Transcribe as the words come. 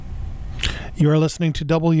You are listening to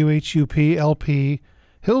WHUP LP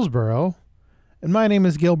Hillsboro, and my name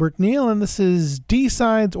is Gilbert Neal, and this is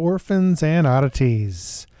D-Sides, Orphans, and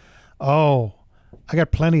Oddities. Oh, I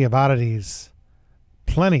got plenty of oddities.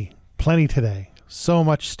 Plenty today. So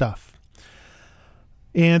much stuff.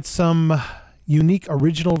 And some unique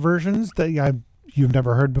original versions that you've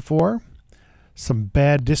never heard before. Some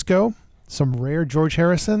bad disco. Some rare George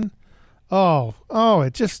Harrison.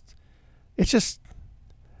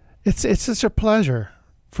 It's such a pleasure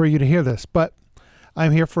for you to hear this, but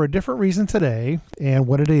I'm here for a different reason today, and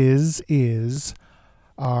what it is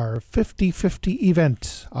our 50/50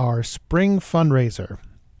 event, our spring fundraiser.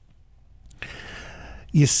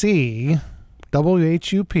 You see,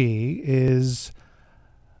 WHUP is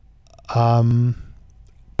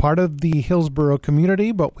part of the Hillsboro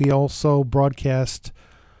community, but we also broadcast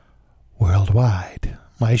worldwide.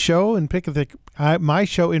 My show in particular,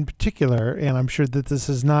 and I'm sure that this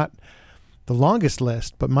is not the longest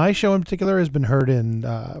list, but my show in particular has been heard in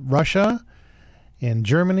Russia, in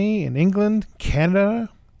Germany, in England, Canada,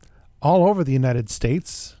 all over the United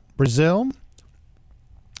States, Brazil.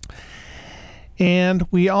 And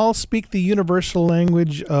we all speak the universal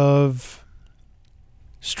language of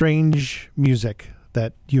strange music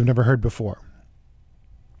that you've never heard before.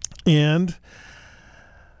 And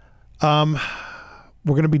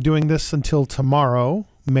we're going to be doing this until tomorrow,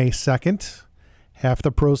 May 2nd. Half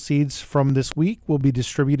the proceeds from this week will be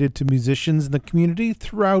distributed to musicians in the community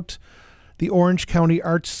throughout the Orange County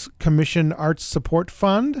Arts Commission Arts Support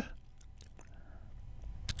Fund.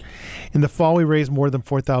 In the fall, we raised more than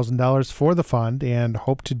 $4,000 for the fund and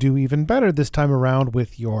hope to do even better this time around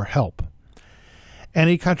with your help.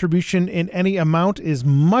 Any contribution in any amount is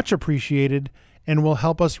much appreciated and will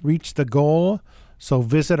help us reach the goal. So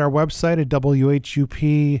visit our website at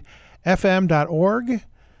whupfm.org.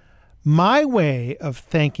 My way of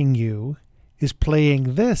thanking you is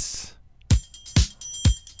playing this.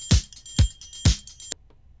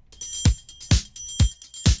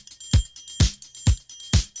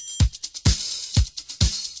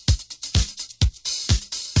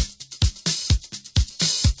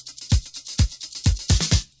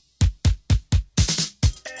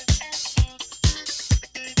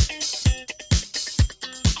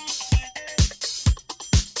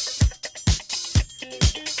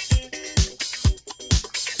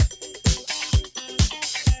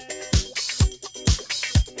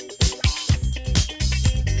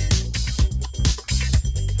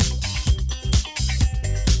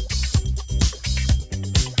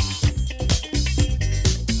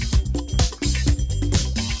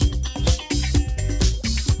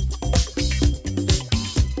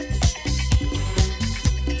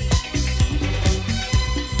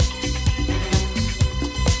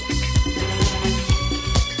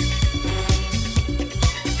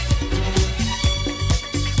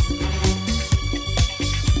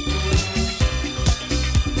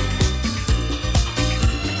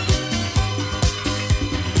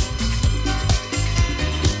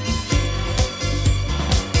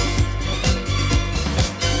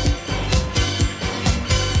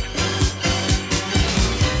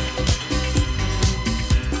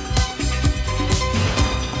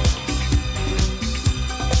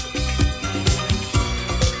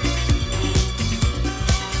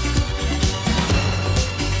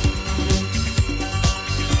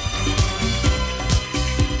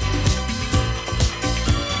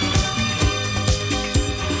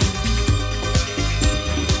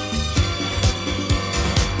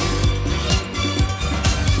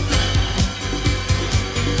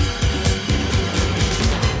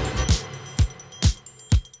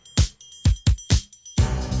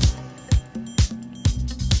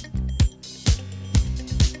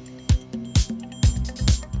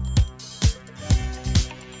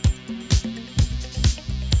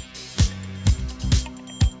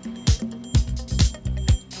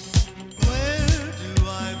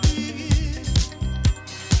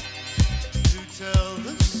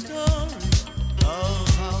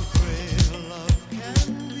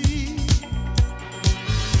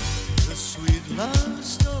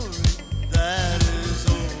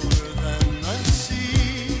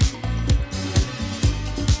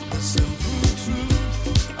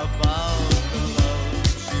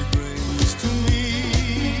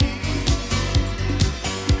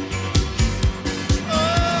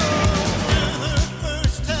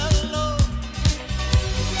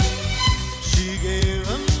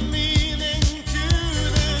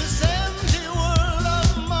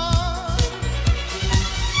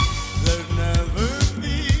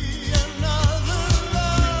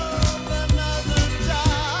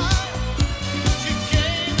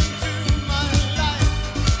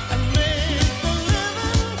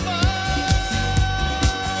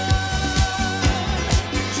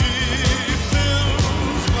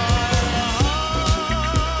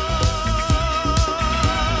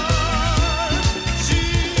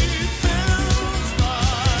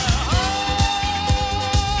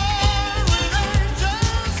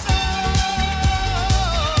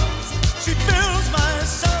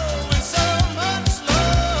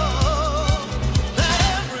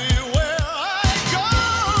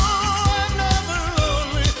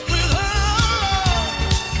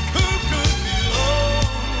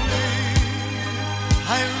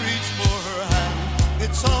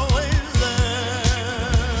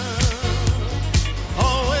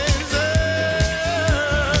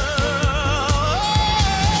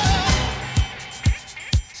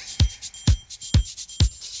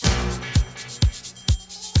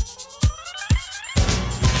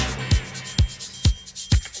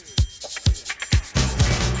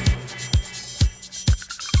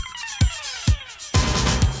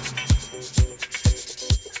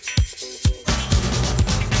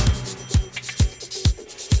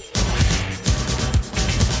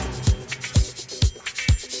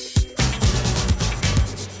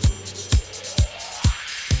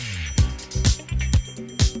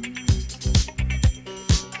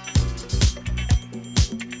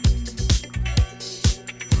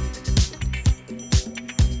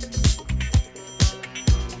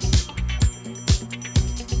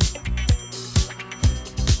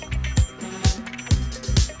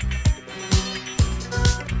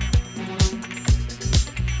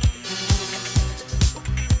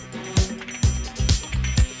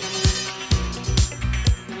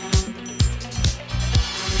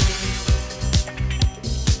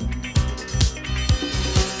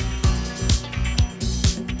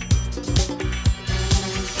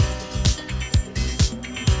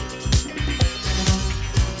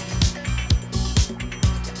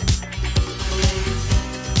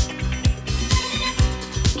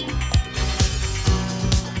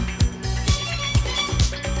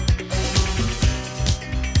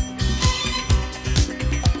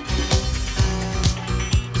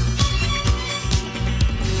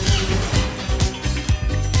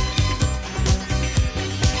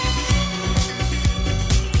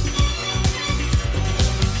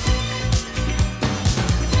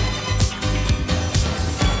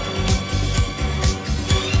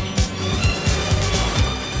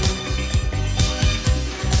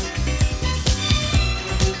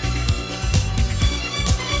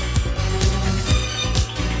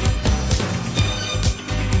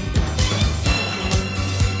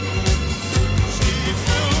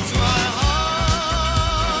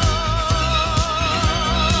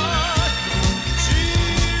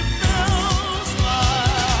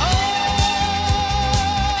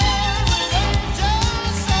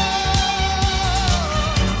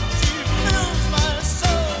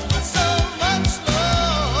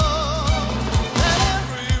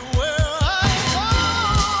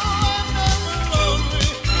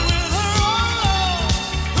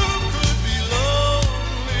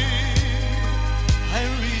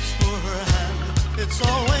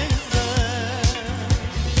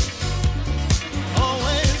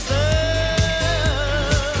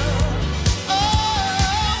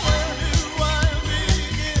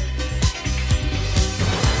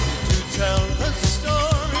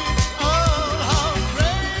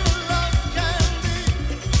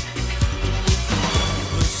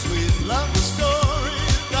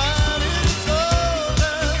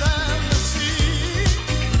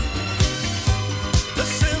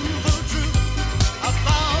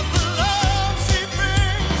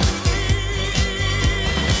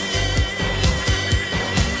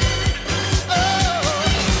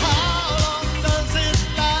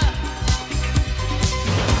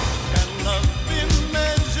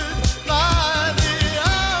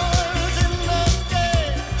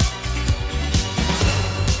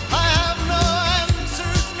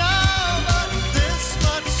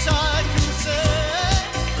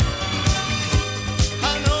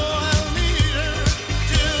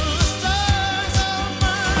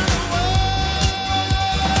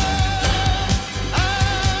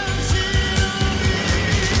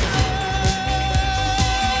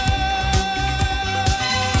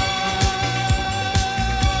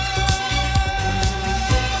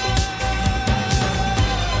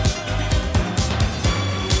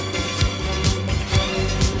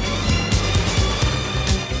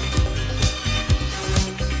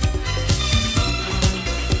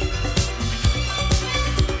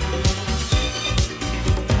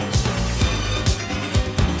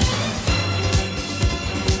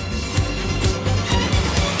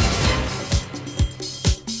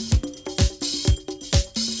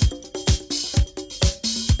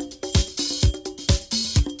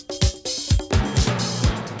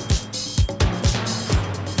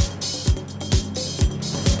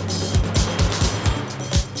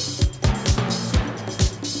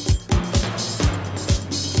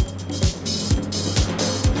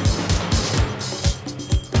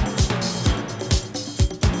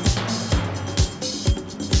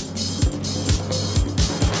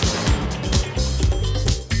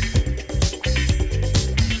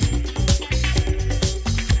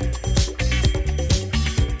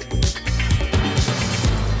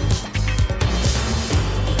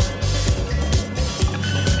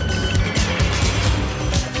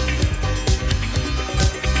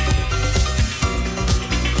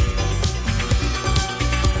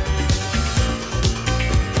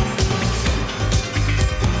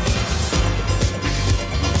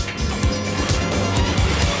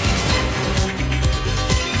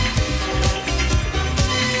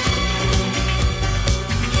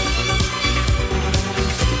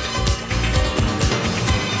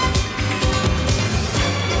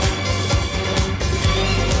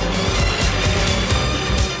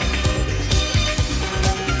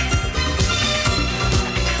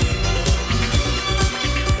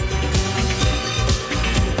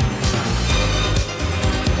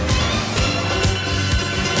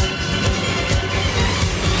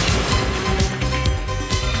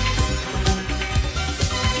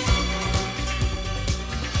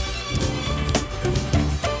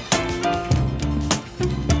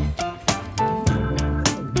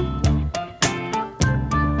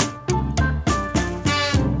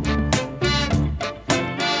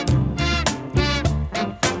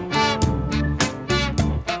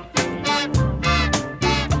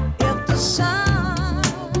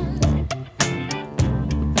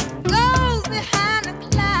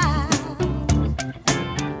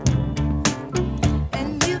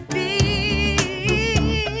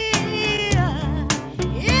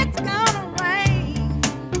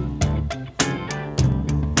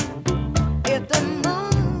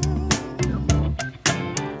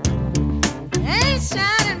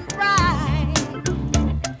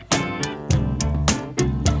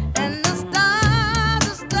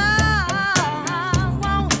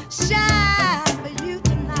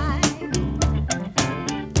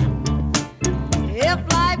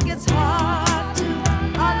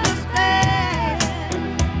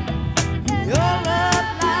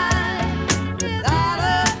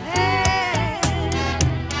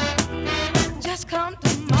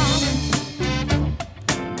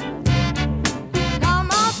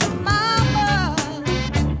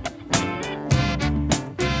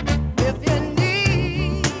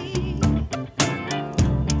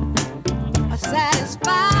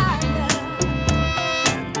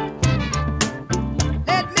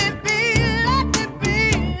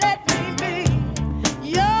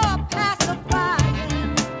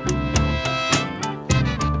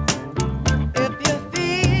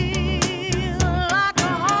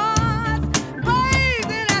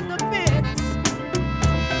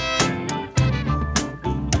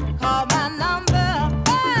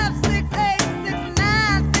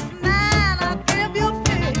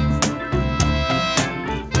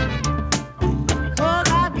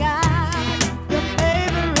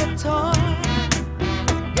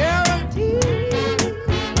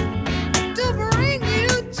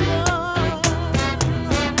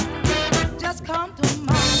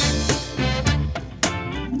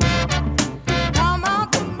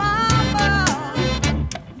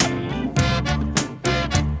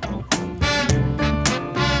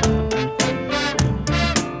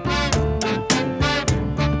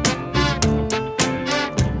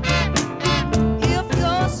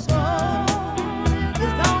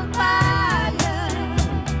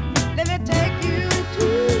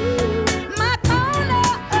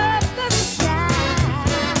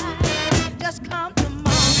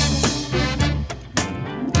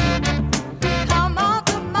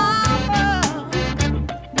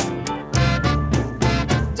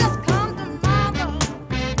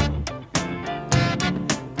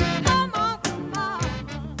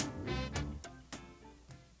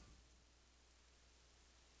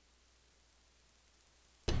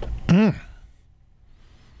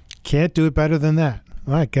 Can't do it better than that.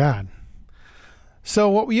 My God. So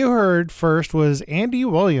what you heard first was Andy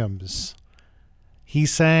Williams. He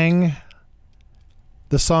sang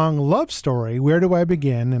the song Love Story, Where Do I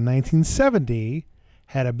Begin, in 1970.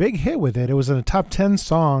 Had a big hit with it. It was in a top 10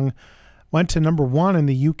 song. Went to number 1 in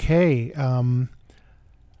the UK.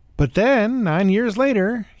 But then, 9 years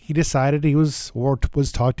later, he decided he was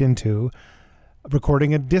talked into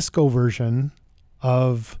recording a disco version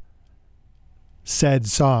of said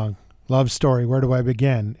song, Love Story, Where Do I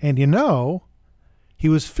Begin? And you know, he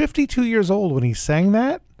was 52 years old when he sang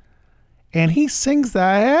that, and he sings the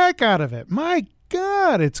heck out of it. My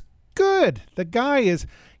God, it's good. The guy is,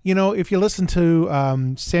 you know, if you listen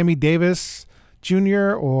to Sammy Davis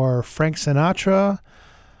Jr. or Frank Sinatra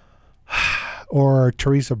or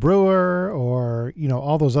Teresa Brewer or, you know,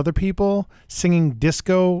 all those other people singing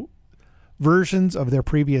disco versions of their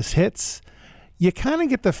previous hits, you kind of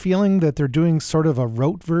get the feeling that they're doing sort of a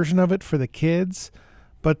rote version of it for the kids.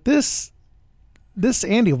 But this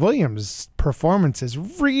Andy Williams performance is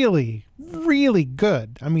really, really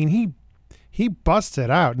good. I mean, he busts it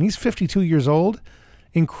out, and he's 52 years old.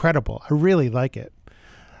 Incredible. I really like it.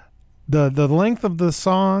 The length of the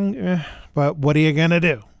song, but what are you going to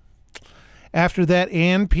do? After that,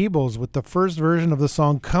 Ann Peebles with the first version of the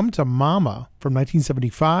song Come to Mama from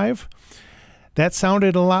 1975. That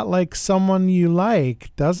sounded a lot like Someone You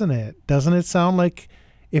Like, doesn't it? Doesn't it sound like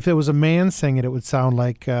if it was a man singing it would sound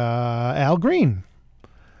like Al Green?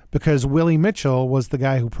 Because Willie Mitchell was the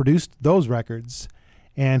guy who produced those records,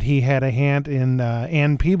 and he had a hand in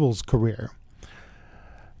Ann Peebles' career.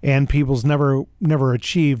 Ann Peebles never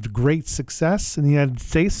achieved great success in the United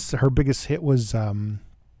States. Her biggest hit was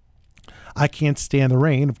I Can't Stand the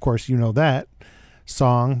Rain. Of course, you know that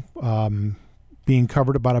song, being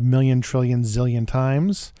covered about 1 million trillion zillion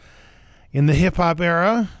times in the hip-hop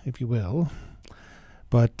era, if you will.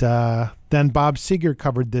 But then Bob Seger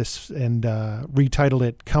covered this and retitled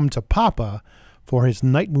it Come to Papa for his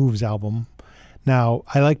Night Moves album. Now,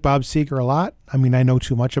 I like Bob Seger a lot. I mean, I know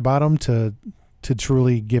too much about him to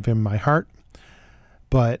truly give him my heart.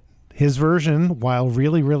 But his version, while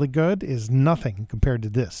really, really good, is nothing compared to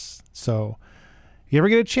this. So if you ever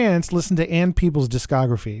get a chance, listen to Ann Peebles'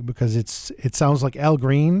 discography, because it sounds like Al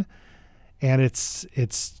Green, and it's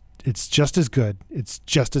just as good. It's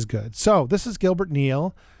just as good. So this is Gilbert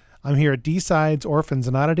Neal. I'm here at D-Sides, Orphans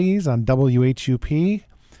and Oddities on WHUP.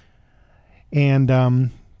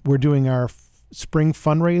 And we're doing our spring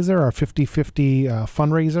fundraiser, our 50/50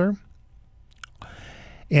 fundraiser.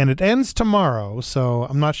 And it ends tomorrow, so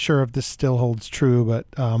I'm not sure if this still holds true, but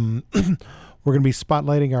we're going to be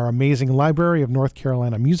spotlighting our amazing library of North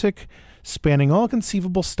Carolina music, spanning all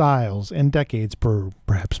conceivable styles and decades,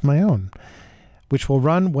 perhaps my own, which will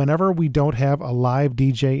run whenever we don't have a live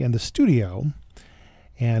DJ in the studio.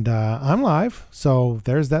 And I'm live, so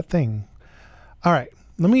there's that thing. All right,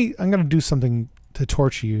 I'm going to do something to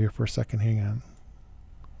torture you here for a second. Hang on.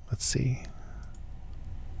 Let's see.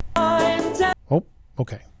 Oh,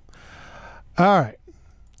 okay. All right.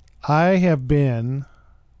 I have been...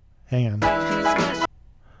 Hang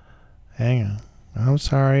on. I'm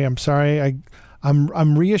sorry.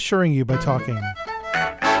 I'm reassuring you by talking.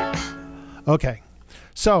 Okay.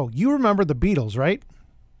 So, you remember the Beatles, right?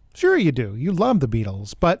 Sure you do. You love the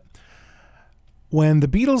Beatles. But when the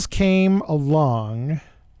Beatles came along,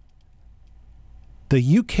 the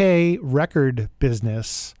UK record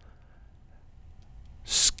business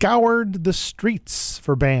scoured the streets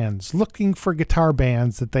for bands, looking for guitar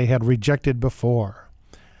bands that they had rejected before.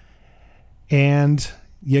 And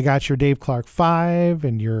you got your Dave Clark 5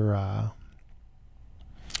 and your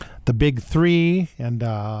the Big Three, and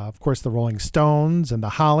of course the Rolling Stones and the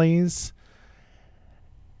Hollies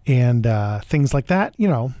and things like that, you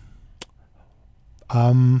know.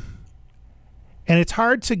 And it's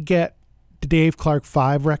hard to get the Dave Clark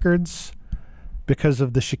 5 records because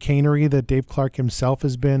of the chicanery that Dave Clark himself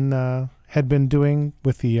had been doing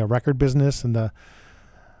with the record business and the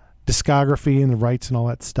discography and the rights and all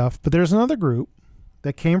that stuff. But there's another group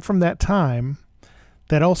that came from that time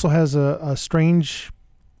that also has a strange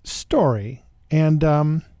story. And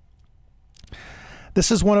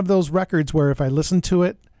this is one of those records where if I listen to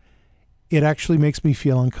it, it actually makes me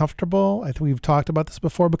feel uncomfortable. I think we've talked about this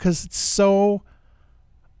before, because it's so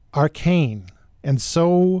arcane and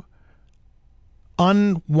so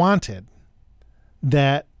unwanted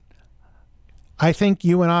that I think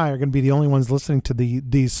you and I are going to be the only ones listening to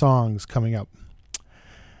these songs coming up.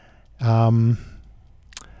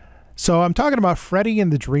 So I'm talking about Freddie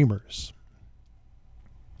and the Dreamers,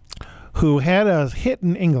 who had a hit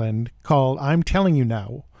in England called I'm Telling You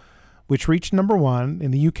Now, which reached number one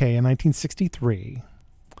in the UK in 1963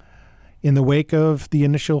 in the wake of the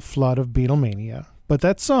initial flood of Beatlemania. But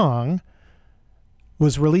that song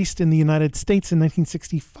was released in the United States in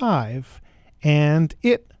 1965, and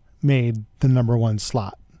it made the number one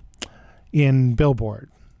slot in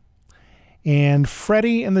Billboard. And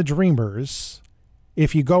Freddie and the Dreamers,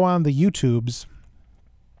 if you go on the YouTubes,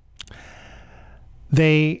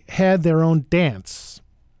 they had their own dance.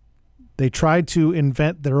 They tried to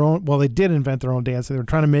invent their own, well, they did invent their own dance. They were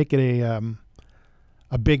trying to make it a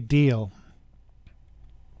big deal.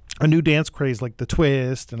 A new dance craze like the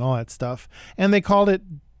twist and all that stuff. And they called it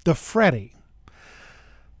the Freddie.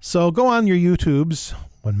 So go on your YouTubes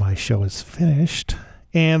when my show is finished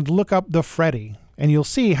and look up the Freddie, and you'll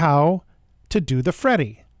see how to do the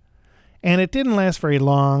Freddie. And it didn't last very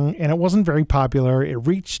long, and it wasn't very popular. It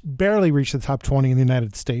barely reached the top 20 in the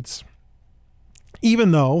United States,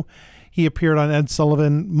 even though he appeared on Ed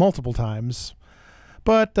Sullivan multiple times.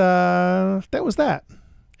 But that was that.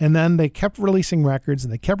 And then they kept releasing records,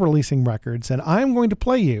 and and I'm going to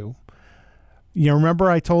play you. You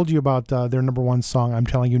remember I told you about their number one song, I'm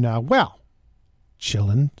Telling You Now? Well,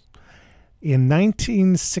 chillin'. In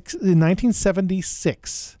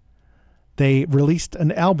 1976, they released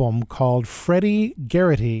an album called Freddie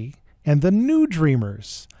Garrity and the New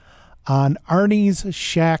Dreamers on Arnie's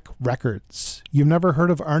Shack Records. You've never heard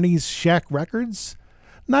of Arnie's Shack Records?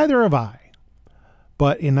 Neither have I.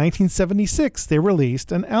 But in 1976, they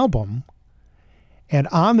released an album. And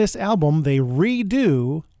on this album, they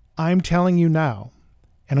redo I'm Telling You Now.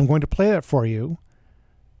 And I'm going to play that for you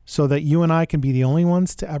so that you and I can be the only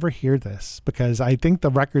ones to ever hear this, because I think the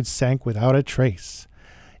record sank without a trace.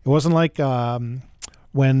 It wasn't like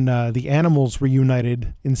when the Animals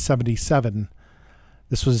reunited in '77.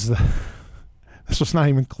 This was not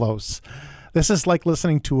even close. This is like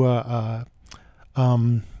listening to a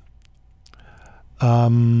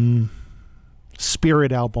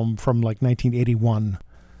Spirit album from like 1981.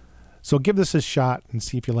 So give this a shot and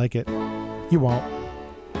see if you like it. You won't.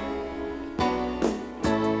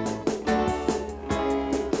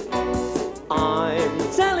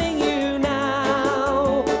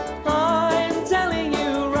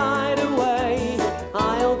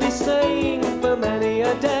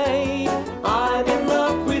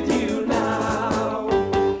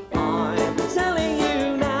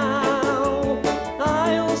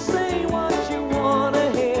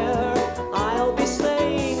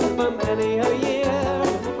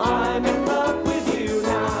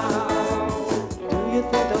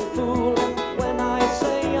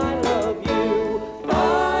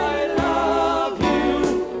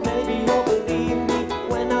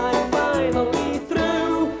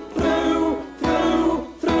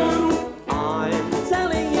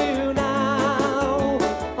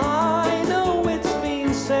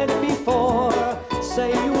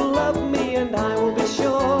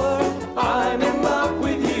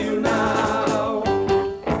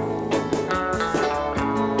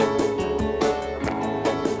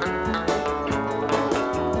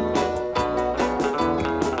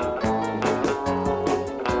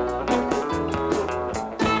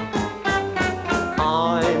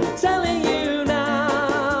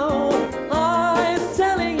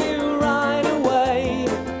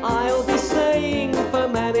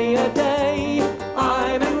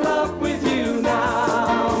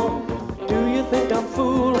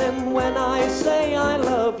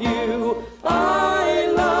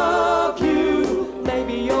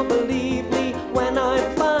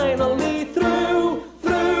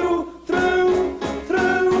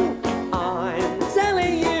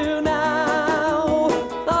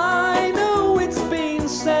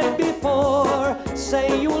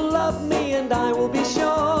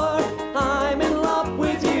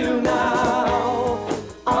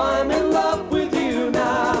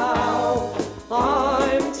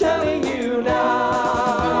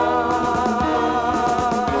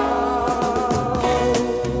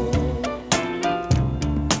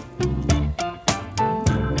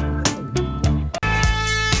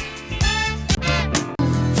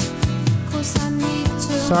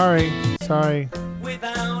 Sorry.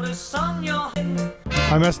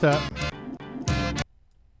 I messed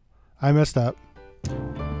up.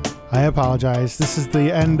 I apologize. This is the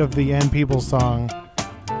end of the N People song.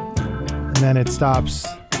 And then it stops.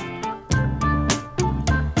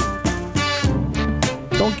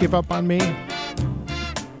 Don't give up on me.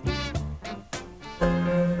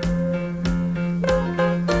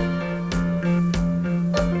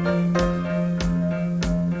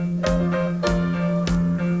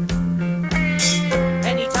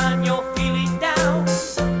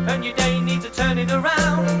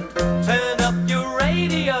 Turn up your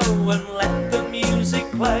radio and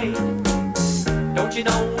play. Don't you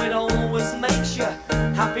know it always makes you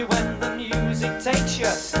happy when the music takes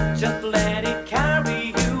you? Just let it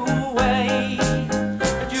carry you away.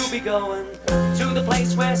 And you'll be going to the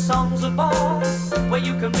place where songs are born, where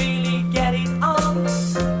you can really get it on.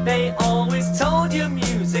 They always told you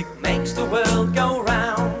music makes the world go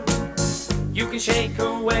round. You can shake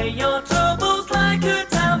away your troubles like a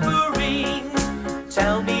tambourine.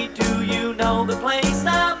 Tell me, do you know the place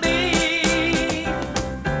I mean?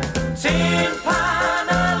 Tin Pan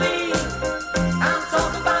Alley, I'm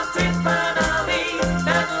talking about Tin Pan Alley,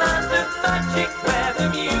 that land of magic where the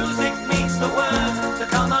music meets the words. So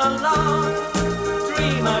come along,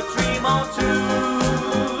 dream a dream or two.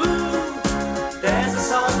 There's a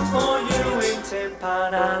song for you in Tin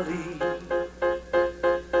Pan Alley.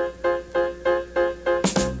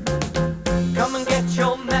 Come and get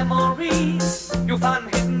your memories, you'll find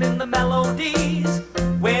hidden in the melodies,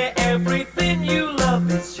 where everything you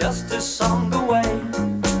love is just a song away.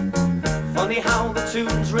 Funny how the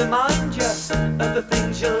tunes remind you of the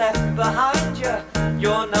things you left behind you.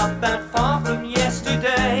 You're not that far from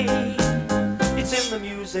yesterday. It's in the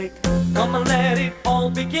music, come and let it all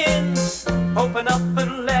begin. Open up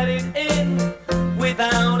and let it in.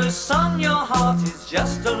 Without a song your heart is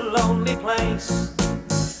just a lonely place.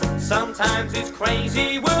 Sometimes it's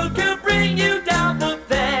crazy, world can bring you down, but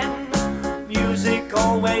then music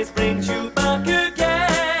always brings you back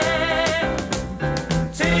again.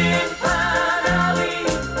 Tin Pan Alley,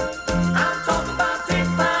 I'm talking about Tin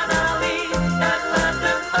Pan Alley, that land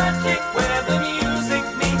of magic where the music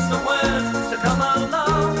meets the words. So come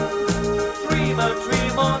along, dream a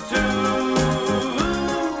dream or two.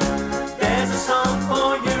 There's a song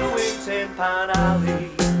for you in Tin Pan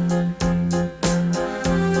Alley.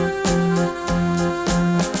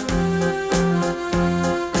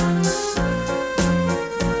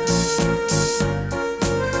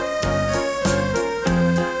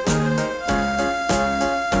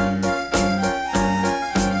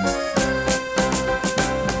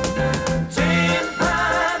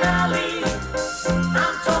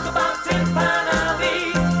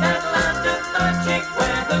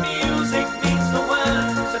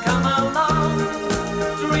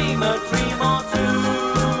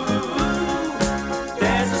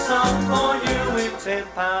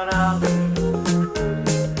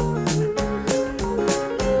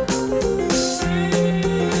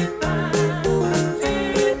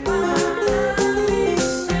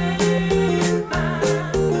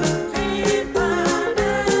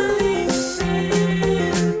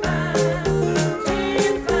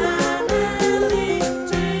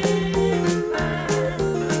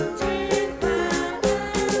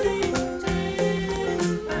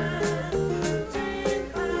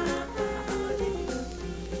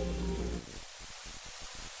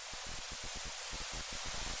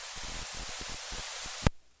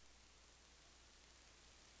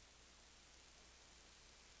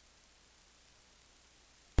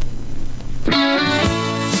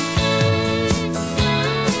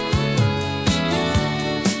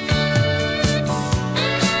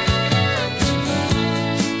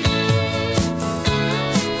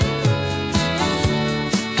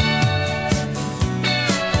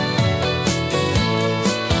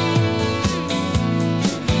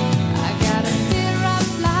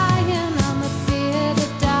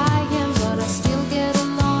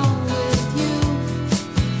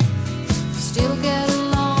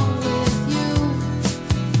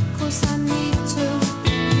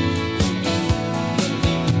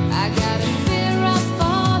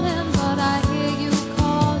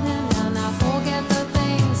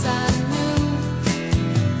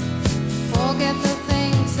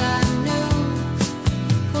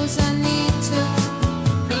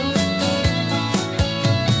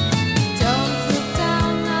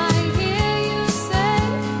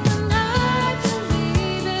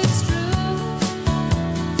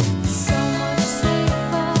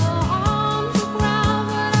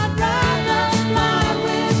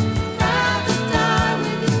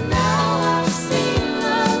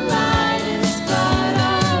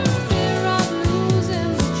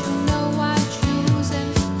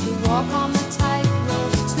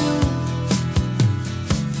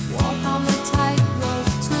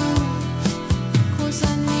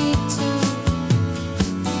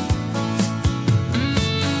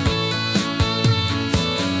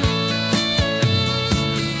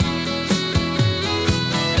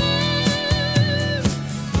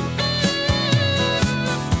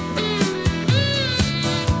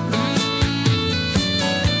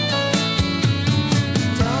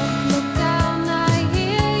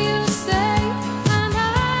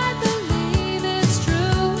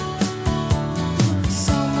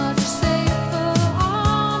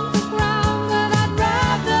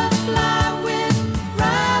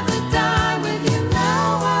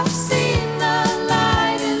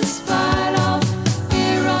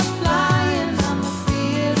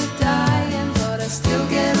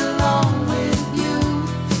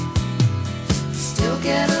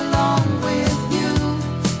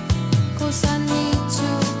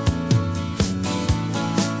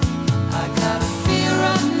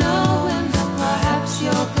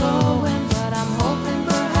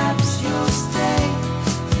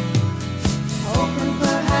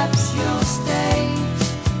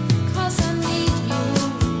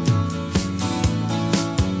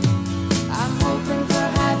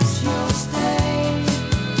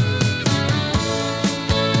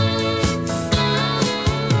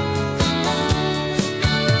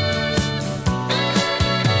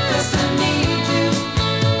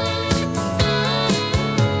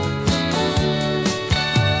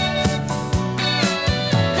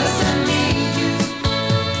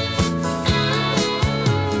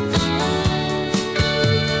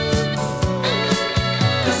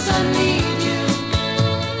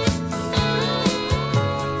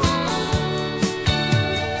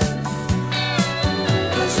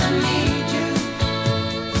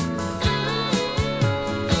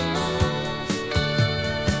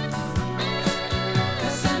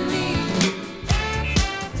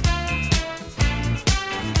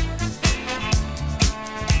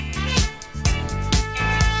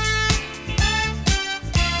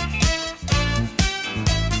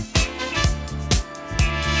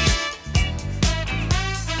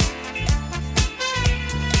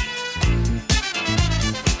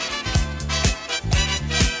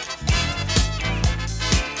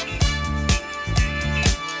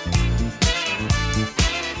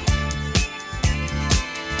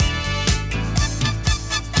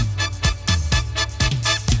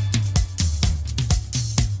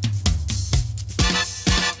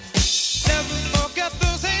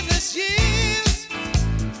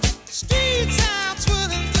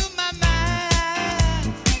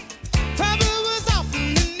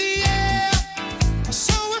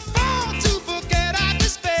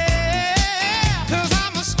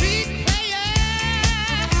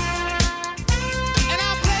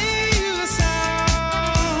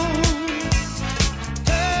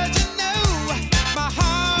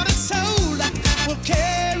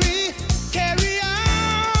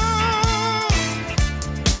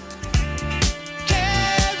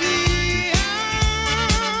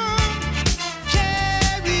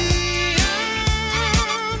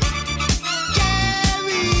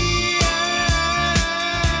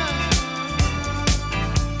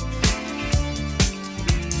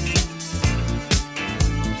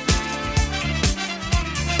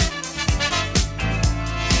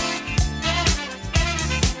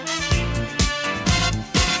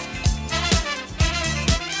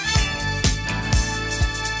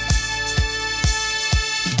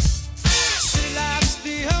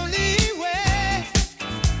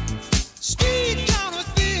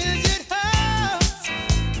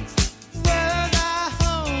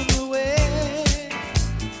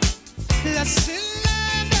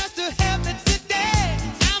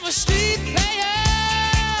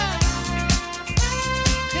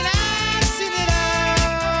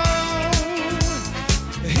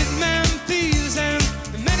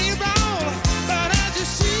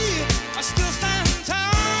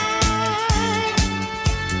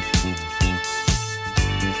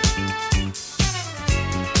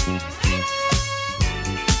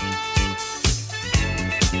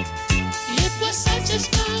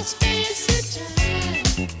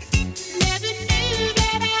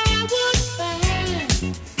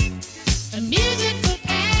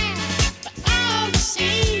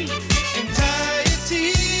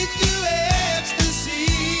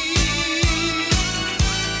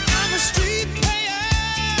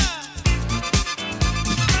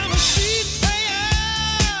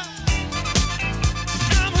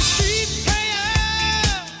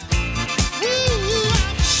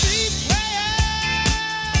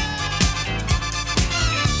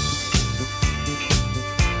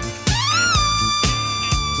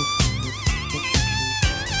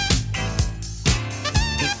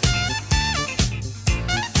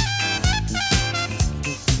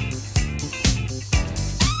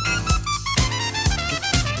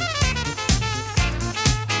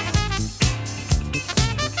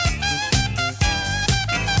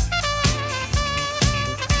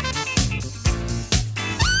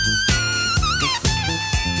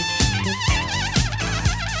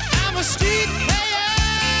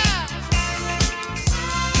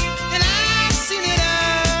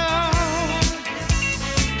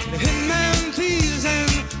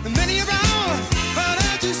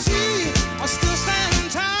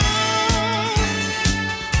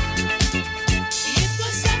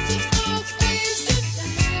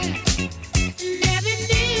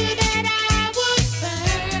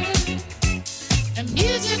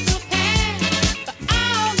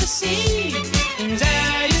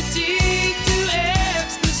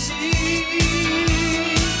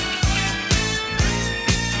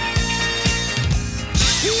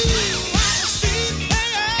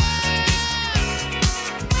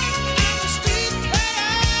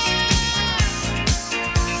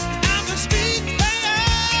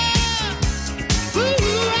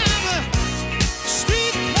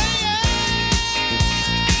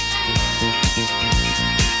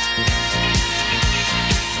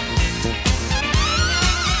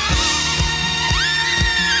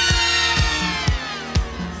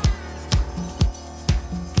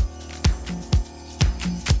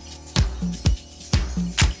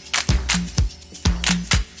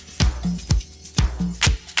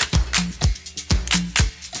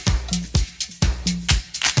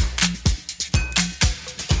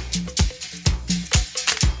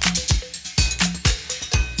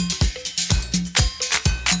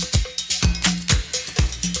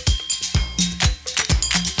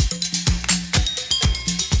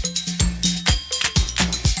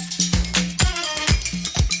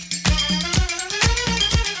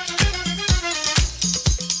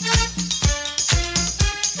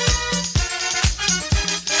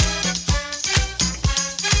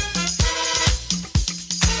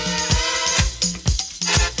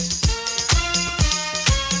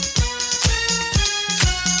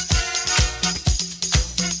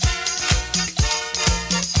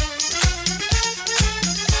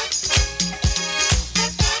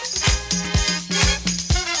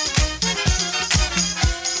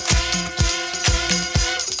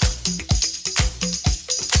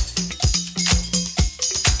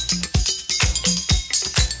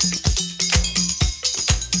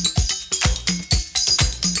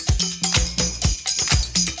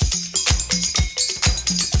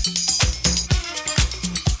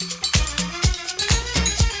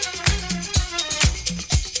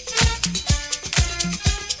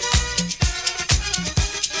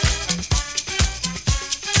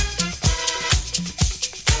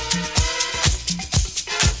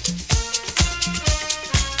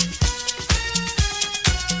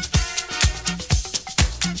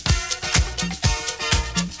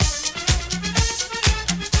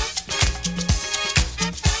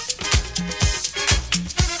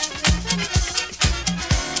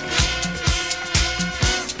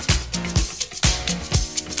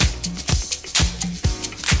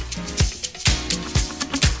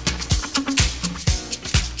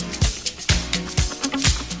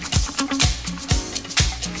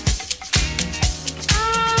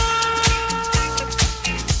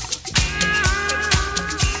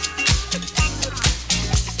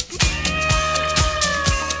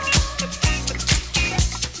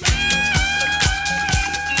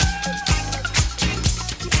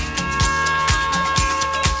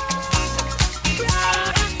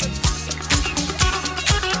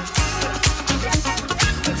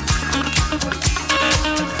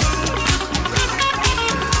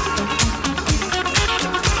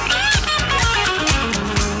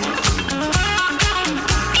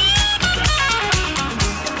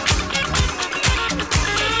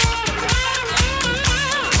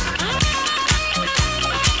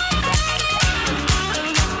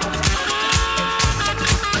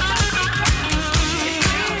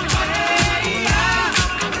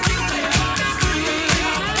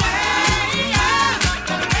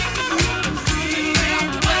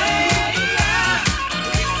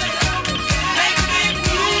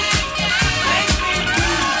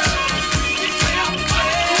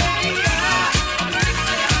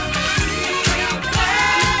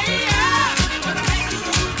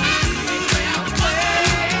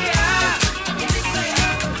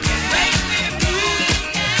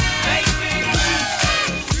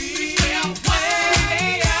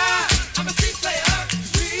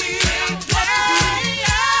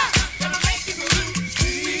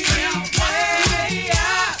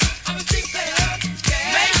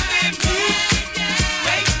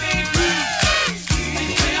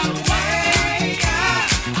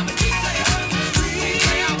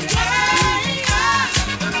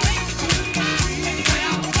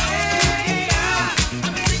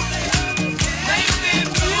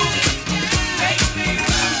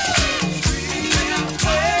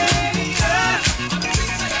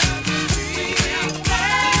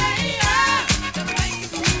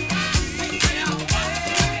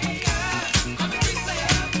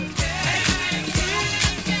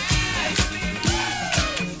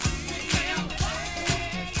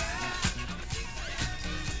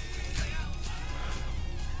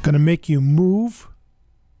 Gonna make you move.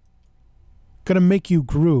 Gonna make you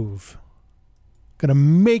groove. Gonna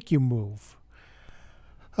make you move.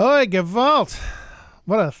 Oi, Gewalt.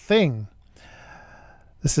 What a thing.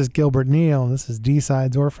 This is Gilbert Neal. This is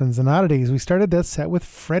D-Sides, Orphans, and Oddities. We started that set with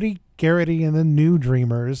Freddie Garrity and the New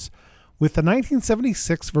Dreamers with the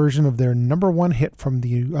 1976 version of their number one hit from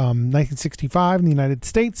the 1965 in the United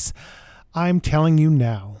States, I'm Telling You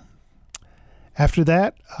Now. After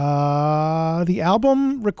that, the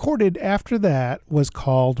album recorded after that was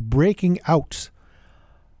called Breaking Out.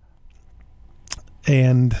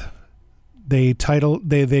 And they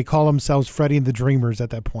call themselves Freddie and the Dreamers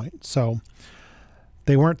at that point. So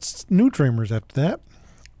they weren't New Dreamers after that.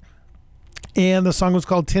 And the song was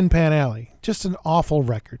called Tin Pan Alley. Just an awful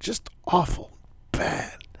record. Just awful.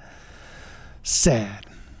 Bad. Sad.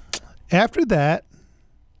 After that,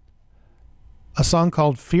 a song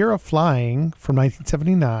called Fear of Flying from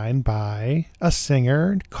 1979 by a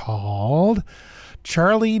singer called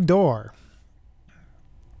Charlie Dore.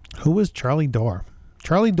 Who was Charlie Dore?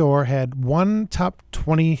 Charlie Dore had one top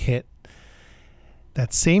 20 hit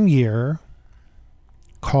that same year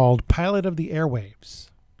called Pilot of the Airwaves.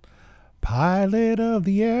 Pilot of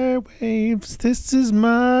the airwaves, this is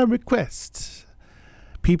my request.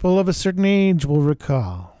 People of a certain age will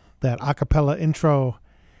recall that a cappella intro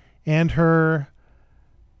and her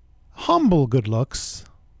humble good looks,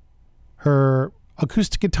 her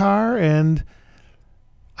acoustic guitar, and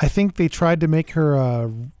I think they tried to make her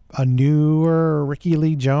a newer Ricky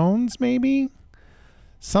Lee Jones, maybe?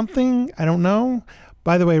 Something, I don't know.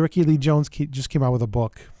 By the way, Ricky Lee Jones just came out with a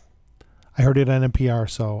book. I heard it on NPR,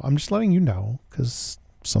 so I'm just letting you know because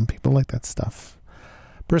some people like that stuff.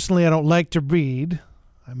 Personally, I don't like to read.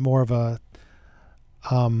 I'm more of a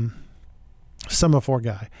semaphore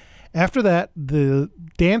guy. After that, the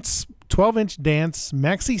 12-inch dance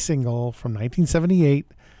maxi single from 1978,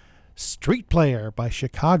 Street Player by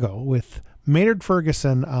Chicago with Maynard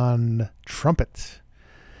Ferguson on trumpet.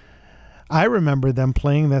 I remember them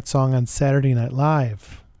playing that song on Saturday Night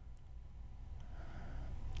Live.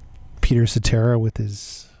 Peter Cetera with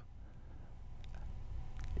his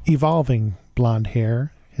evolving blonde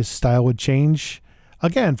hair. His style would change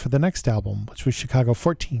again for the next album, which was Chicago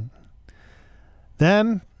 14.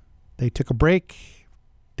 Then they took a break.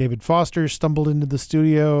 David Foster stumbled into the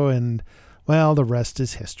studio, and, well, the rest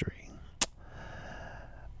is history.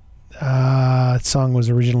 That song was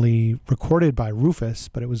originally recorded by Rufus,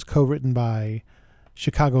 but it was co-written by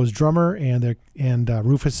Chicago's drummer and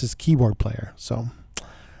Rufus's keyboard player. So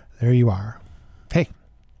there you are. Hey,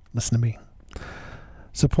 listen to me.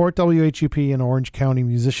 Support WHUP and Orange County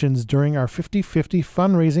musicians during our 50/50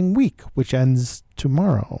 fundraising week, which ends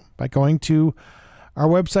tomorrow, by going to our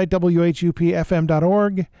website,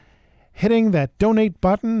 whupfm.org, hitting that donate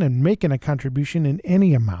button and making a contribution in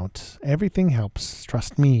any amount. Everything helps.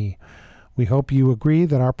 Trust me. We hope you agree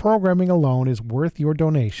that our programming alone is worth your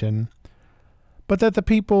donation, but that the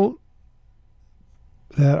people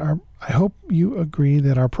that are, I hope you agree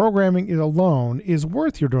that our programming alone is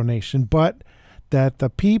worth your donation, but that the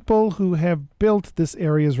people who have built this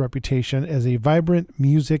area's reputation as a vibrant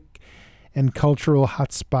music and cultural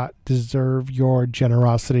hotspot deserve your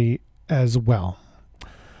generosity as well.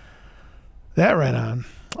 That right on.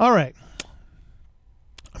 All right.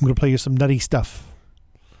 I'm going to play you some nutty stuff.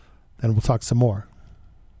 Then we'll talk some more.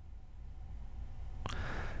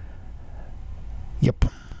 Yep.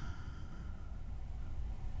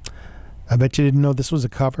 I bet you didn't know this was a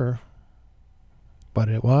cover, but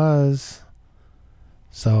it was.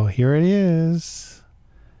 So here it is.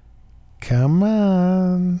 Come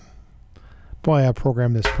on. Boy, I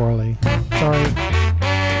programmed this poorly.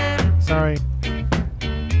 Sorry.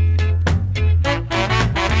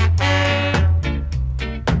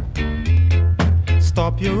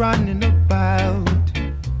 Stop your running about.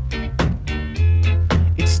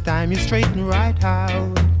 It's time you straighten right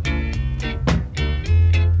out.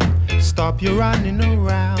 Stop your running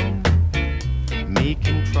around,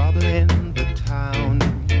 making trouble in the town.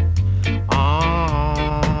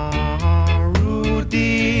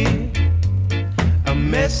 Rudy, a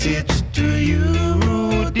message to you,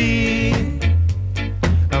 Rudy,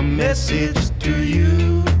 a message to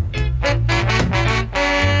you.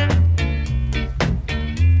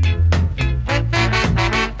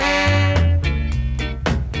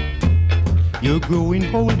 You're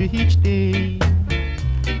growing older each day.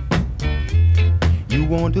 You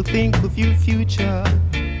want to think of your future,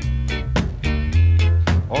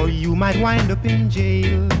 or you might wind up in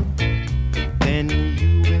jail. Then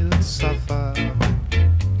you will suffer.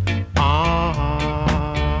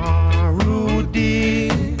 Rudy,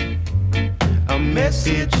 a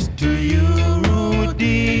message to you,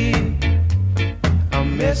 Rudy,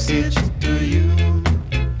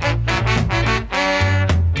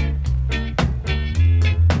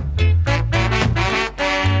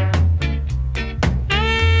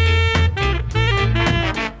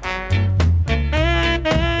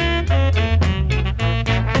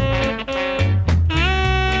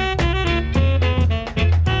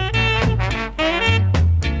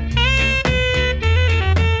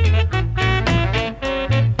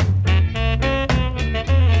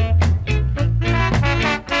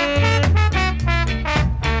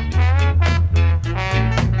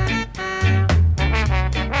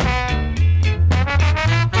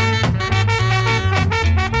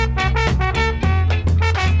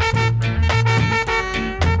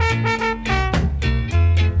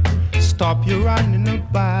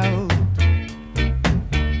 about.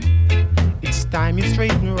 It's time you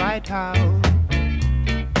straighten right out.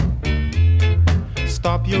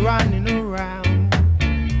 Stop your running around,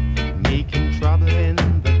 making trouble in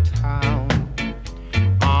the town.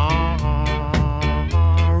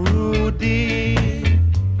 Rudy,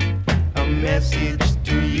 a message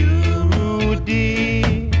to you,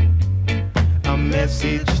 Rudy, a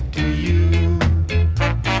message to you.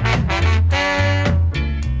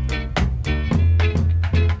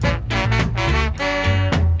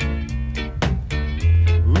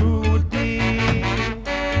 Rudy,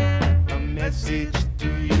 a message to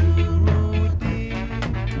you, Rudy,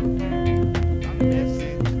 a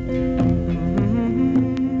message.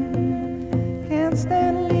 Can't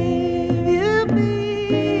stand to leave you be,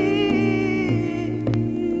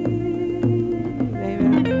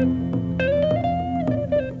 baby.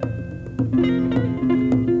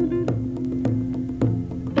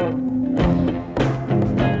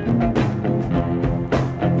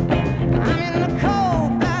 I'm in the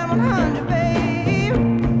cold, down 100, babe.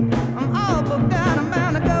 I'm all booked out, I'm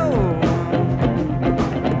bound to go.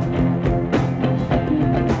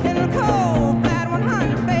 In the cold, flat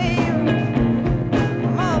 100, babe.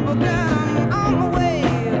 I'm all booked out, I'm on my way.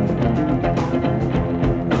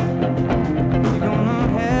 You're gonna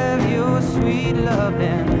have your sweet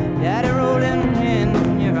loving, daddy rolling in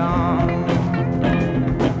your arms.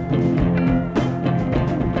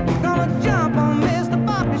 Gonna jump on Mr.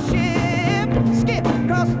 Barker's ship, skip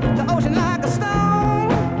across the ocean like a stone.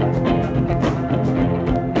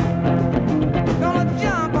 Gonna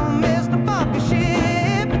jump on Mr. Barker's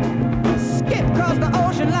ship, skip across the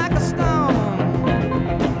ocean like a stone.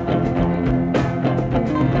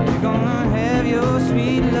 You're gonna have your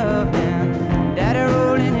sweet loving, daddy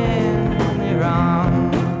rolling in your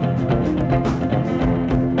arms.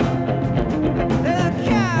 There's a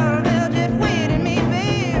caravel just waiting me,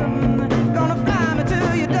 babe. Gonna fly me to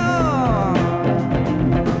your door.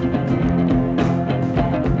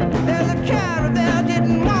 There's a caravel just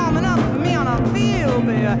warming up for me on a field,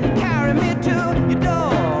 babe. Carry me to your door.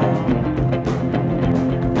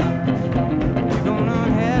 You're gonna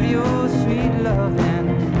have your sweet loving,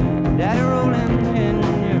 daddy rolling in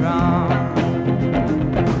your arms.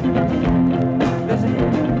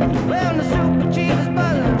 Well, the super chief is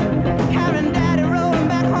buzzing, carrying daddy rolling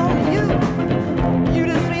back home to you. You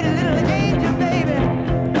the sweet little angel, baby.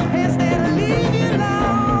 Can't stand to leave you alone.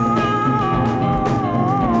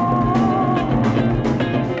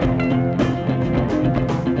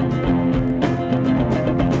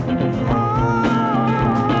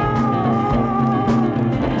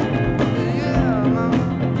 Yeah, mama.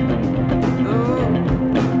 Oh,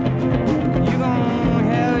 you gonna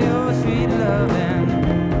have your sweet loving,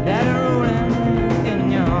 daddy rolling in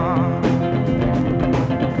your arms.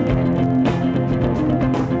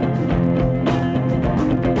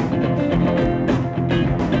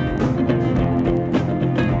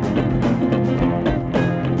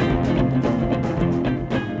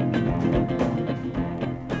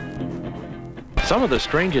 Some of the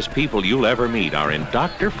strangest people you'll ever meet are in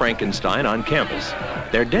Dr. Frankenstein on campus.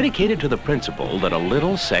 They're dedicated to the principle that a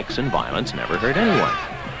little sex and violence never hurt anyone.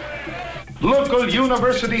 Local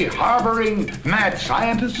university harboring mad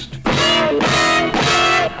scientist.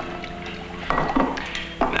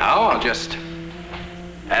 Now I'll just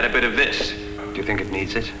add a bit of this. Do you think it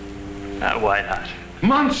needs it? Why not?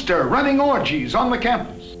 Monster running orgies on the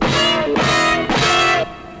campus.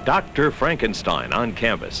 Dr. Frankenstein on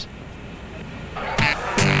campus.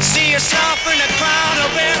 See yourself in a crowd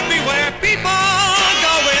of everywhere, people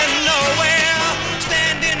going nowhere.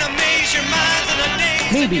 Stand in amaze, your mind's in a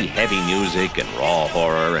daze. Maybe heavy music and raw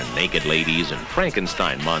horror and naked ladies and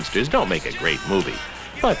Frankenstein monsters don't make a great movie,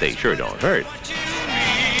 but they sure don't hurt.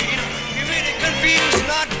 You're really confused,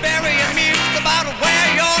 not very amused about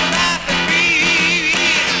where your life has been.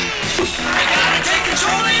 You gotta take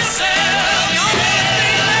control of yourself. The only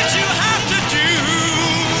thing that you have to do.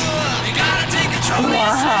 You gotta take control of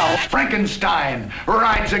yourself. Frankenstein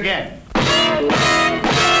rides again.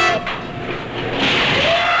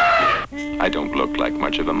 I don't look like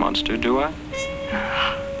much of a monster, do I?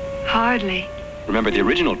 Hardly. Remember, the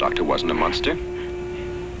original Doctor wasn't a monster.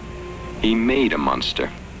 He made a monster.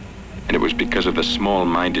 And it was because of the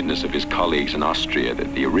small-mindedness of his colleagues in Austria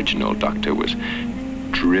that the original Doctor was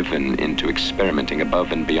driven into experimenting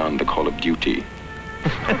above and beyond the call of duty.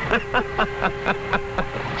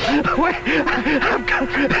 Wait,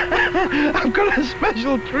 I've got a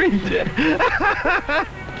special treat.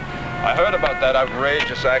 I heard about that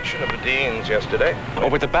outrageous action of the Deans yesterday. Oh,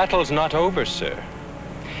 but the battle's not over, sir.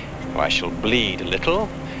 Oh, I shall bleed a little,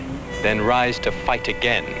 then rise to fight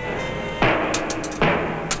again.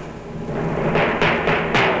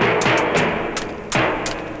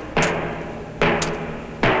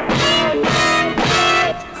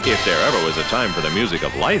 a time for the music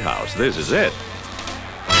of Lighthouse, this is it.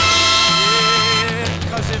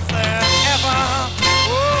 Cause if there ever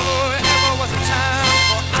was a time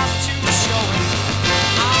for us to show it,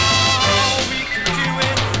 we can do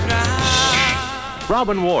it now.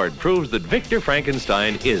 Robin Ward proves that Victor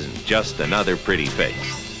Frankenstein isn't just another pretty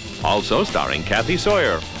face. Also starring Kathy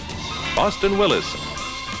Sawyer, Boston Willis,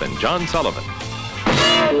 and John Sullivan.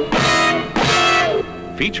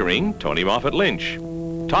 Featuring Tony Moffat Lynch,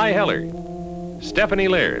 Ty Heller, Stephanie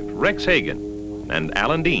Laird, Rex Hagen, and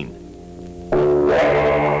Alan Dean.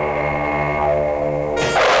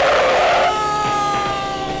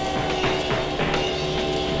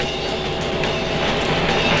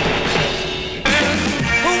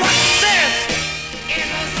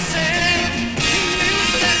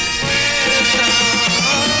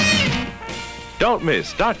 Don't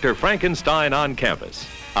miss Dr. Frankenstein on Campus,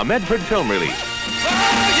 a Medford film release.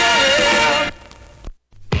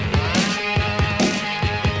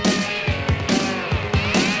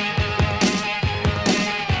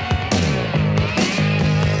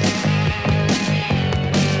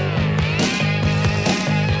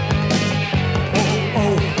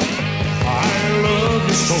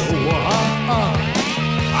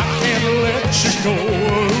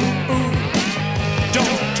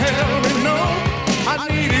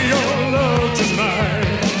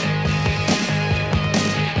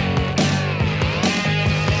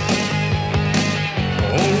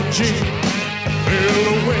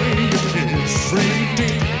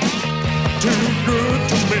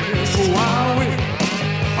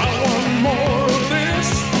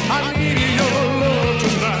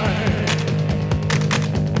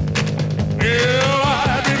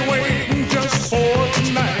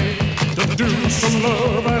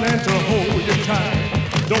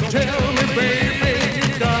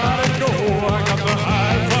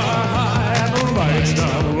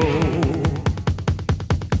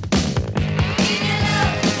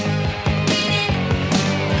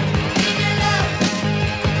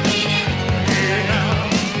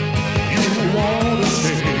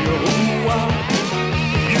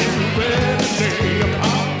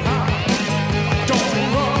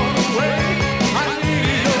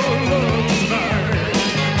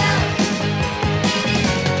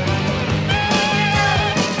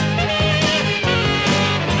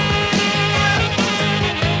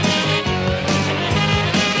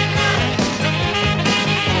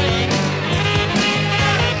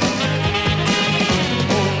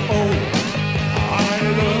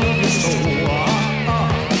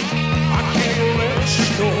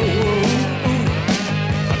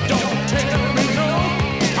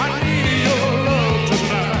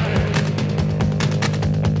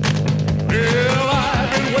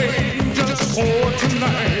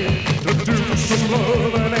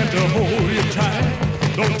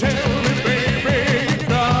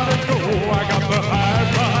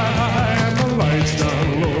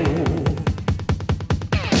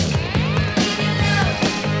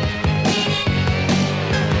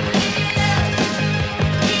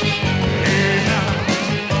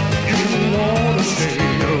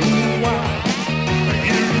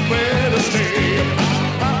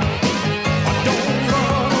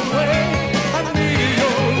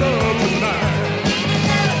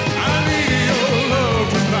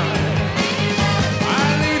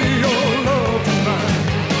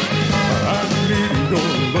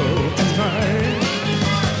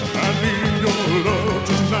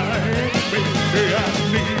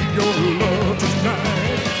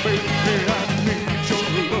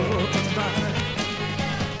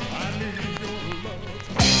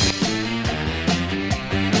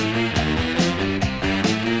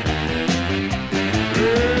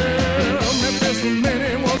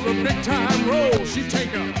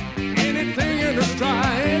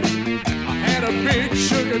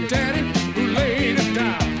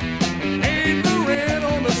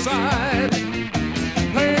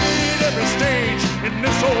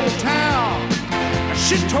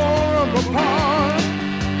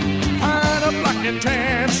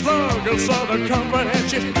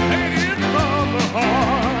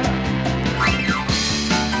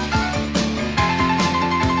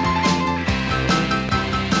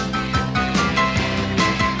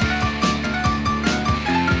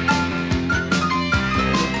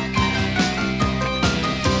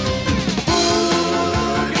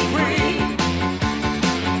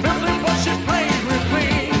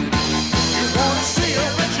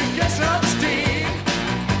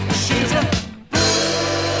 She's a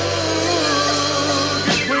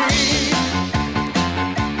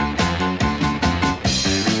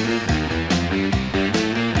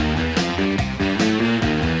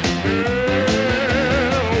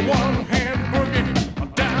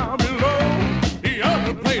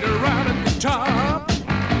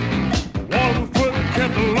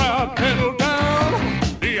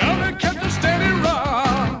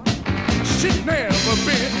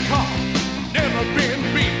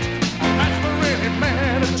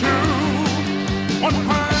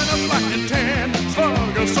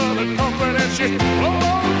she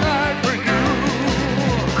all night for you.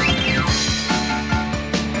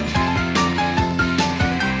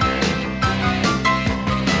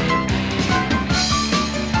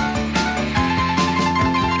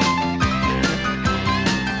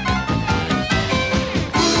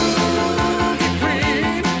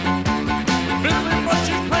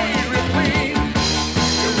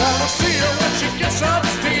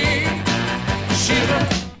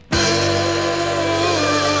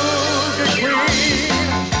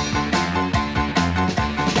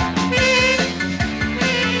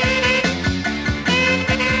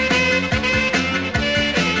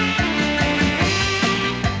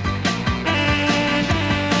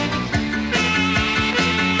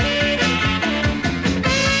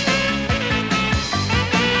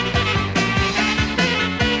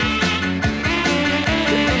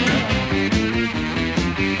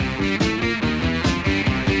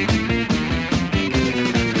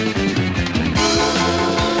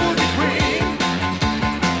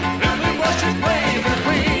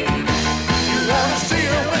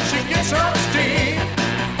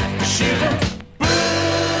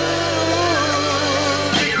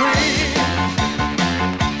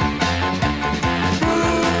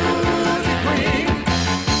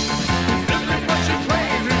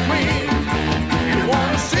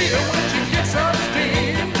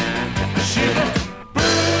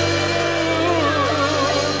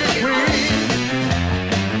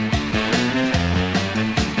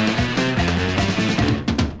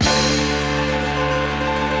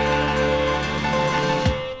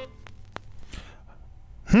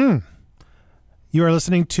 You are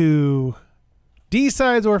listening to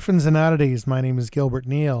D-Sides, Orphans, and Oddities. My name is Gilbert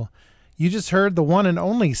Neal. You just heard the one and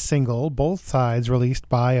only single, both sides, released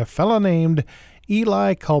by a fellow named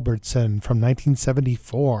Eli Culbertson from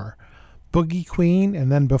 1974, Boogie Queen,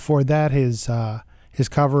 and then before that his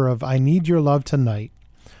cover of I Need Your Love Tonight.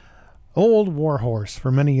 Old Warhorse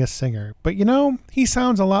for many a singer. But you know, he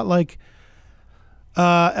sounds a lot like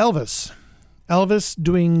Elvis. Elvis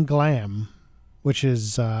doing glam, which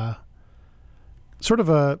is sort of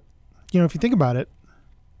a, if you think about it,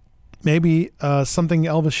 maybe something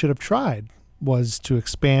Elvis should have tried was to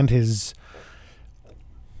expand his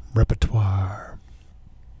repertoire.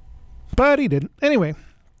 But he didn't. Anyway,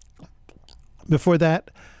 before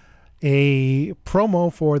that, a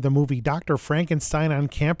promo for the movie Dr. Frankenstein on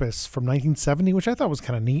Campus from 1970, which I thought was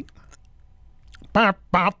kind of neat. Ba,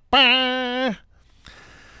 ba, ba.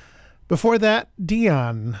 Before that,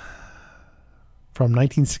 Dion from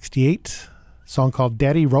 1968. Song called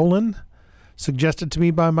Daddy Rollin', suggested to me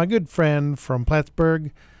by my good friend from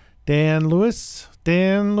Plattsburgh, Dan Lewis.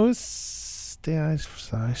 Dan, I said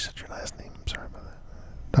your last name. I'm sorry about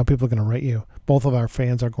that. Now people are going to write you. Both of our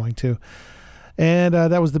fans are going to. And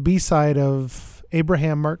that was the B-side of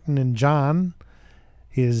Abraham Martin and John,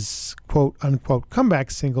 his quote-unquote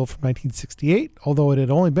comeback single from 1968, although it had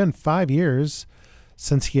only been 5 years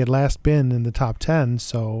since he had last been in the top 10,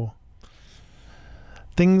 so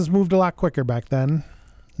things moved a lot quicker back then.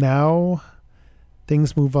 Now,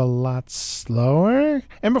 things move a lot slower.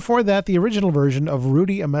 And before that, the original version of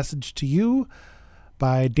Rudy, A Message to You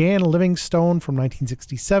by Dan Livingstone from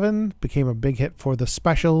 1967 became a big hit for the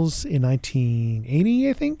Specials in 1980,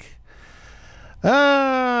 I think.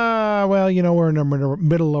 Well, we're in the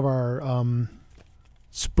middle of our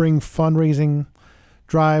spring fundraising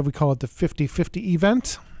drive. We call it the 50-50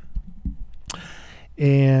 event.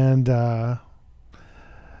 And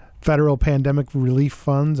federal pandemic relief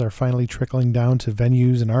funds are finally trickling down to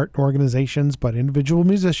venues and art organizations, but individual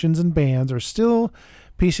musicians and bands are still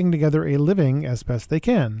piecing together a living as best they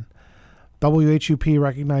can. WHUP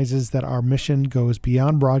recognizes that our mission goes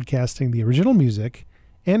beyond broadcasting the original music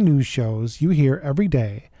and news shows you hear every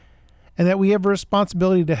day, and that we have a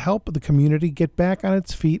responsibility to help the community get back on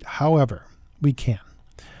its feet however we can.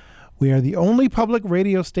 We are the only public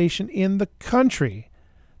radio station in the country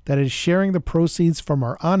that is sharing the proceeds from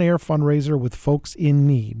our on-air fundraiser with folks in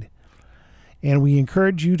need. And we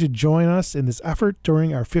encourage you to join us in this effort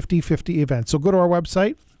during our 50-50 event. So go to our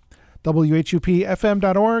website,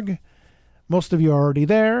 whupfm.org. Most of you are already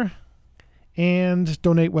there. And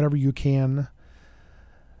donate whatever you can.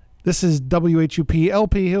 This is WHUP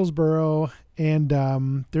LP Hillsboro.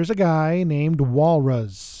 And there's a guy named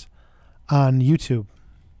Walrus on YouTube.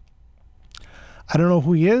 I don't know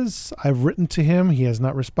who he is. I've written to him. He has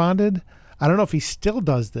not responded. I don't know if he still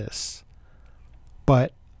does this,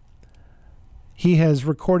 but he has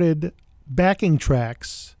recorded backing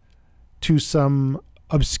tracks to some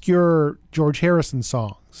obscure George Harrison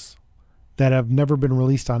songs that have never been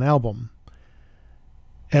released on album,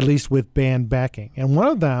 at least with band backing. And one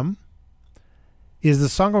of them is the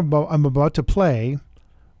song I'm about to play,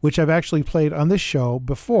 which I've actually played on this show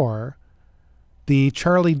before, the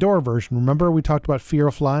Charlie Dore version. Remember we talked about Fear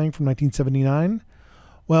of Flying from 1979?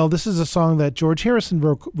 Well, this is a song that George Harrison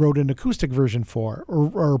wrote an acoustic version for,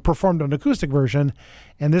 or performed an acoustic version,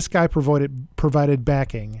 and this guy provided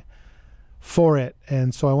backing for it.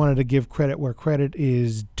 And so I wanted to give credit where credit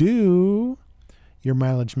is due. Your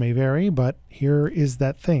mileage may vary, but here is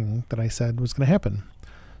that thing that I said was going to happen.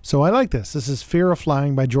 So I like this. This is Fear of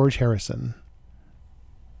Flying by George Harrison.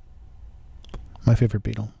 My favorite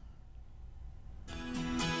Beatle.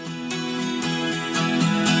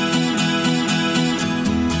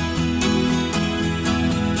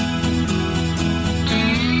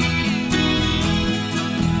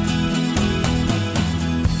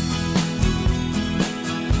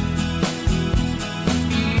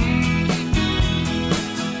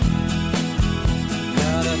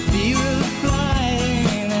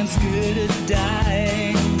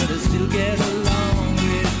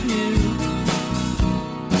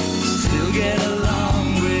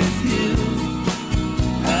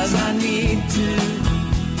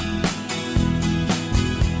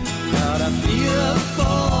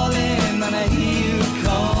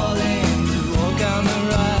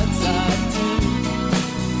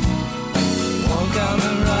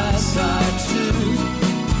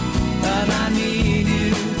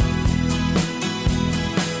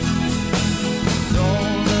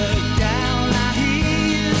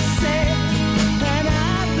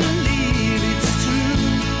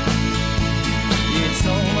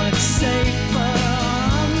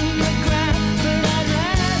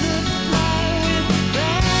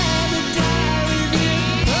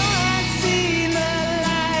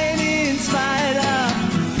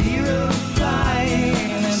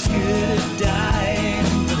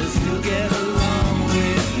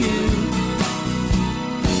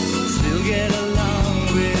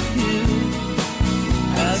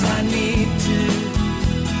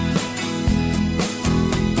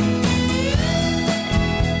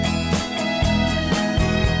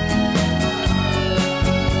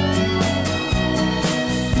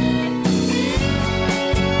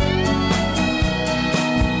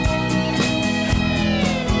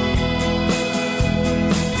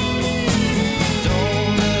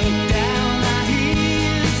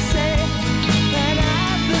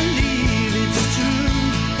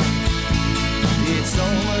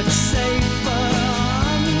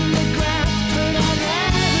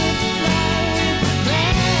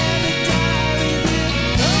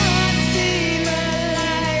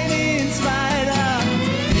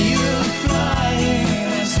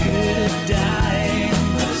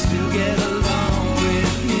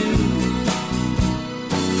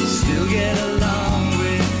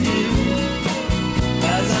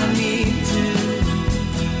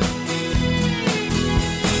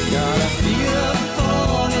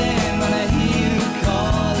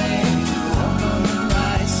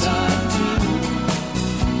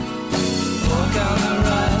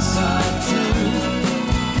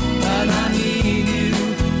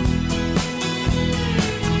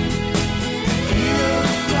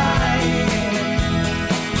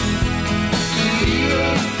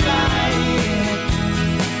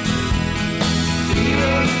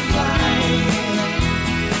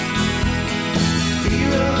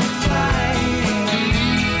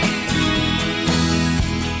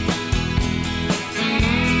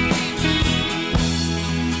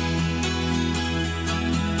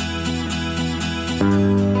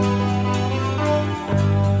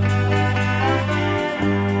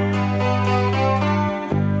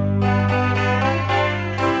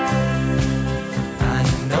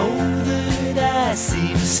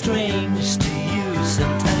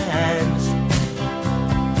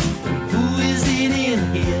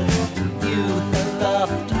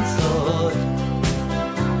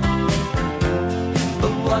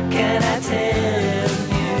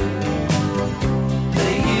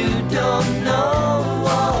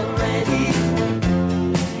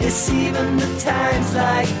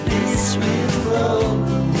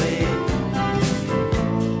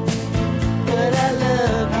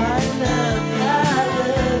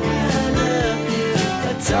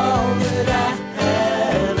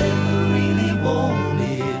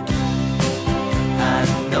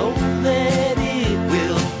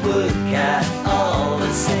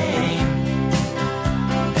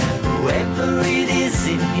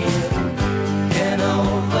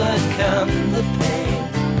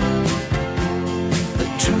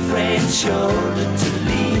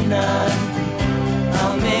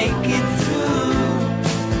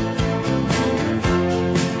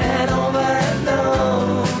 And over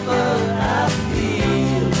I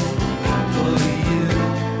feel for you.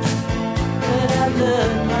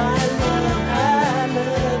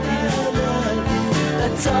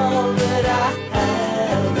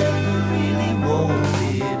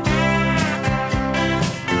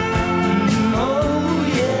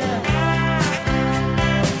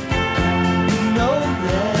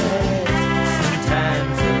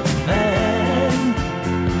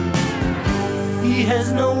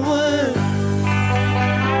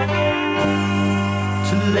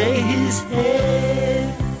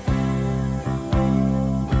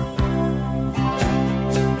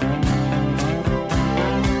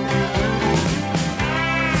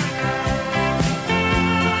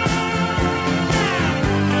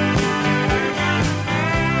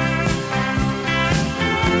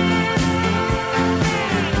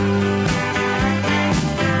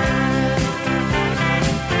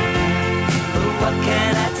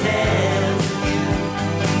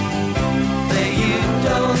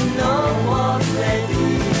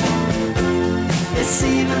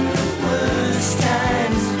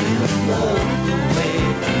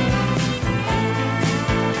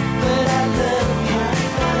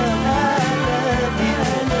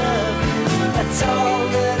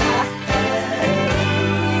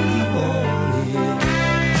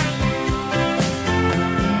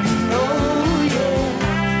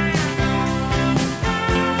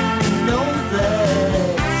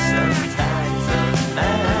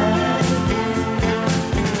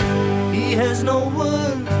 has no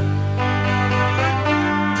one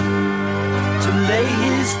to lay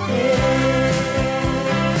his head.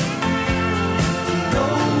 No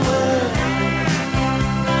one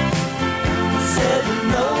said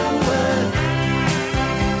no one,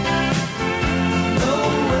 no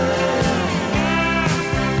one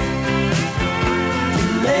to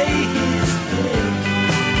lay his head.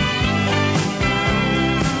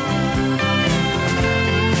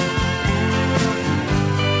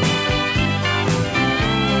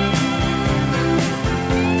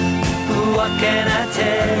 What can I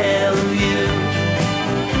tell you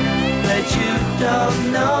that you don't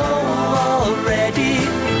know already?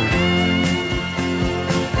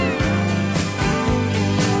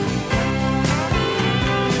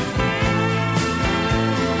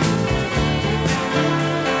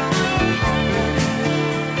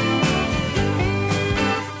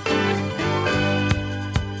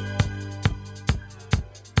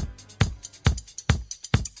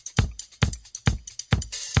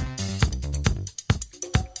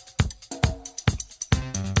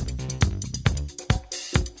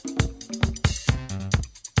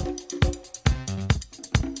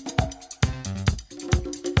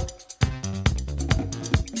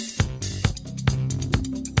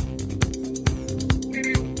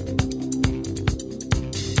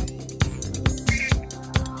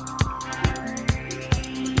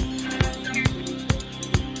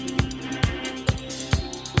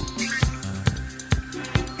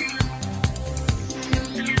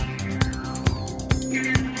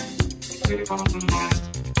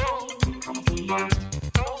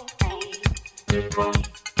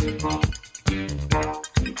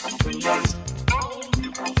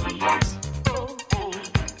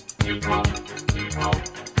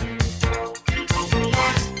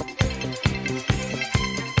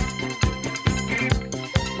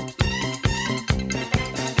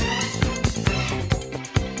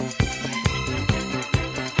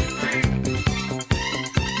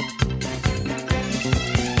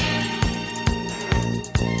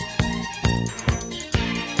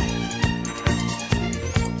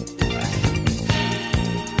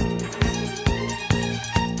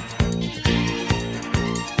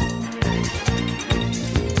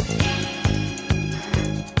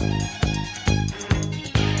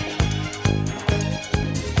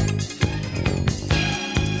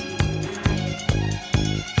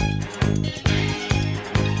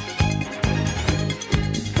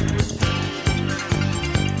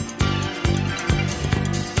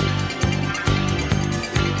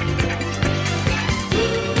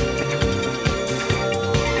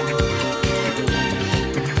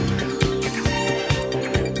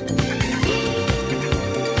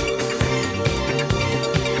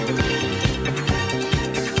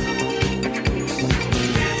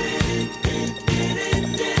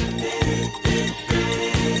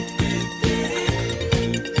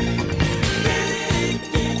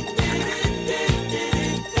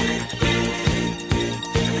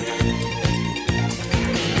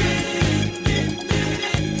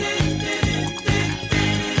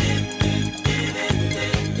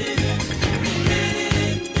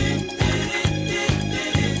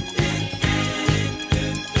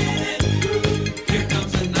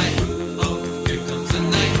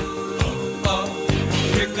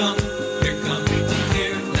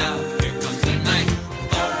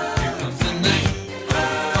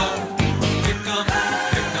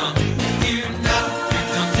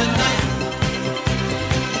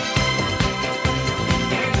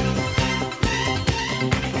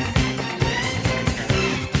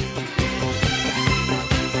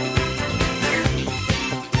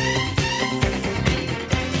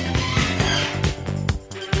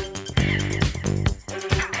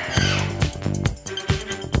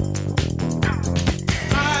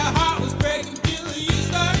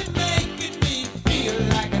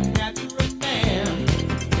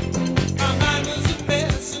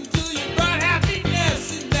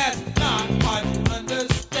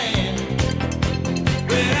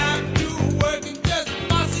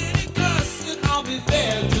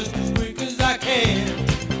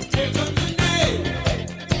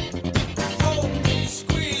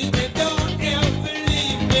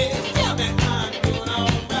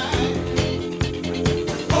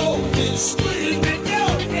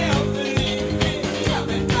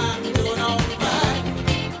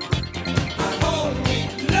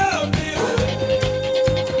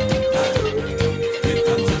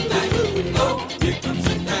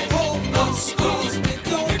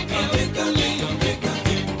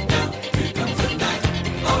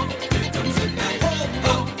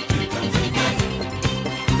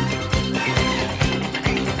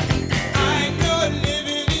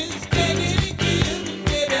 Living is taking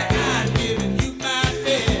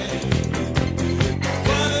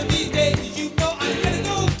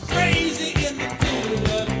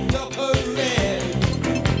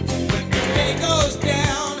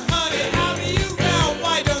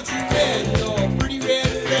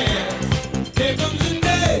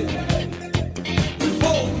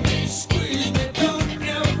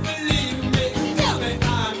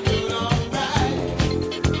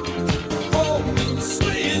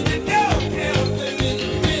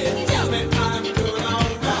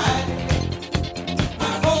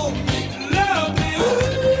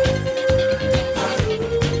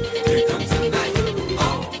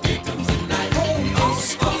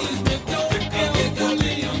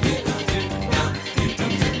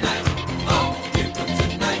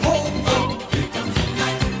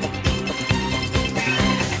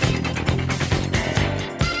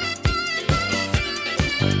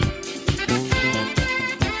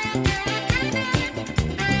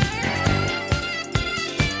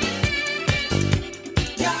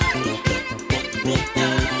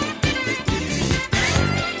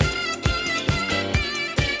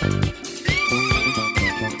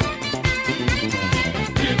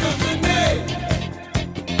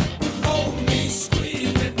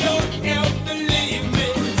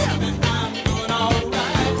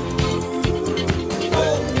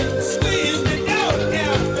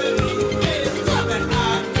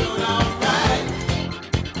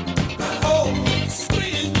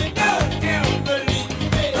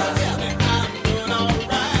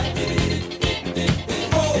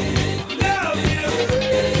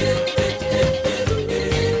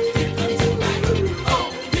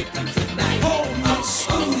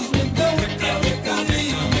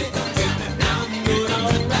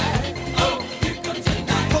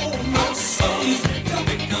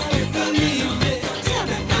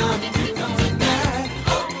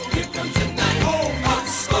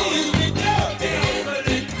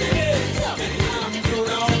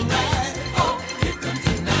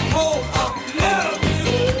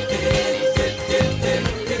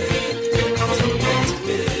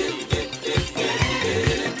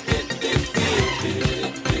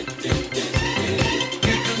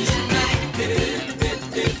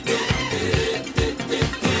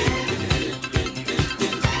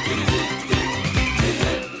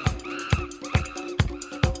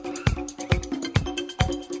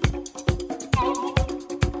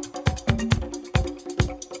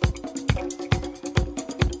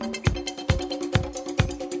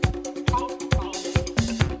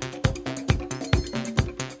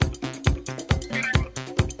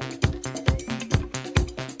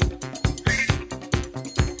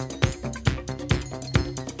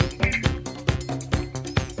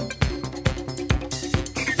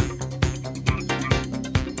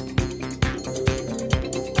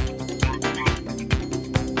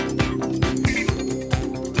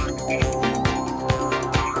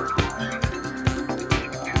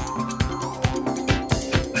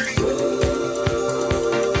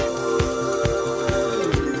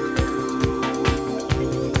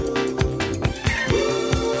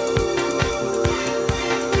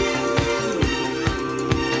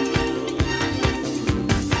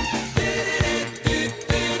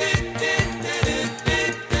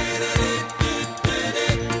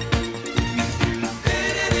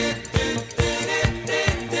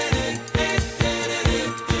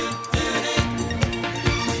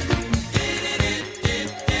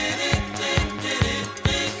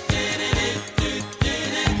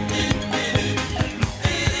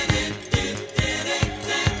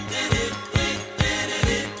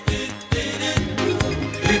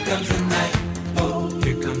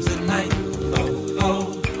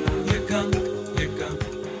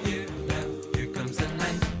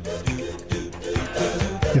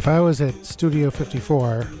If I was at Studio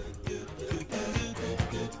 54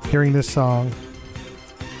 hearing this song,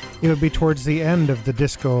 it would be towards the end of the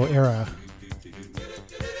disco era.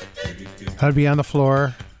 I'd be on the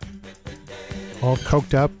floor, all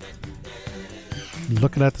coked up,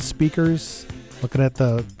 looking at the speakers, looking at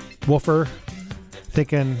the woofer,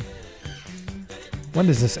 thinking, when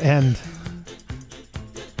does this end?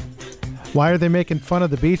 Why are they making fun of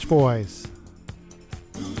the Beach Boys?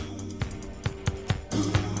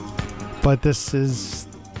 But this is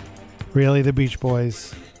really the Beach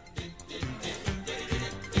Boys.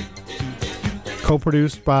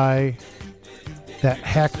 Co-produced by that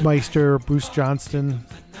hackmeister Bruce Johnston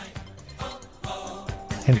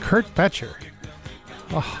and Kurt Becher,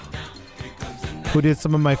 who did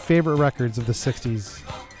some of my favorite records of the 60s.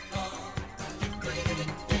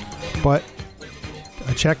 But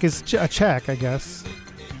a check is a check, I guess.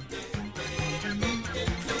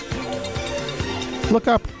 Look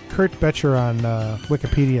up Kurt Becher on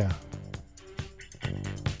Wikipedia.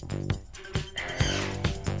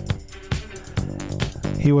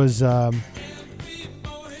 He was okay,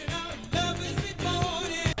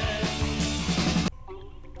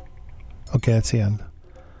 that's the end.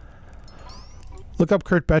 Look up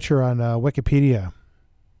Kurt Becher on Wikipedia.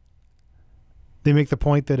 They make the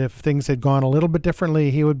point that if things had gone a little bit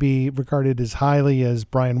differently, he would be regarded as highly as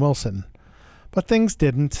Brian Wilson. But things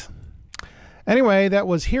didn't. Anyway, that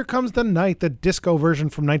was Here Comes the Night, the disco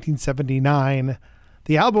version from 1979.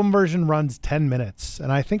 The album version runs 10 minutes,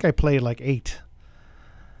 and I think I played like 8.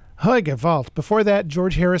 Hoi Gewalt. Before that,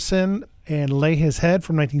 George Harrison and Lay His Head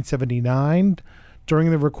from 1979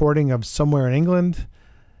 during the recording of Somewhere in England.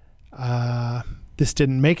 This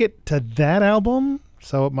didn't make it to that album,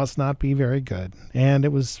 so it must not be very good. And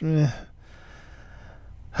it was...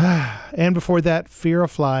 And before that, Fear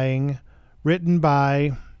of Flying, written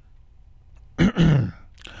by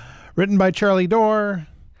Charlie Dorr,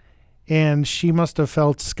 and she must have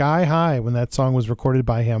felt sky high when that song was recorded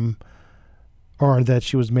by him, or that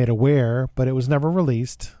she was made aware, but it was never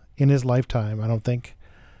released in his lifetime, I don't think.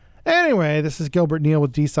 Anyway, this is Gilbert Neal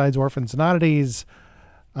with D-Sides, Orphans, and Oddities.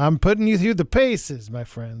 I'm putting you through the paces, my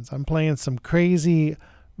friends. I'm playing some crazy,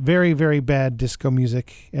 very, very bad disco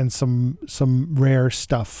music and some rare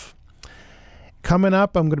stuff. Coming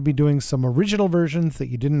up, I'm going to be doing some original versions that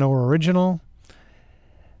you didn't know were original.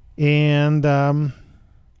 And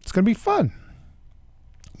it's going to be fun.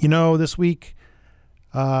 You know, this week,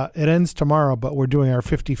 it ends tomorrow, but we're doing our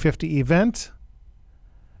 50-50 event.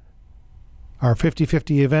 Our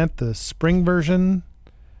 50-50 event, the spring version.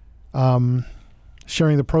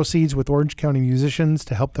 Sharing the proceeds with Orange County musicians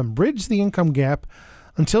to help them bridge the income gap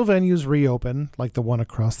until venues reopen, like the one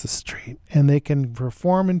across the street, and they can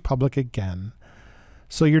perform in public again.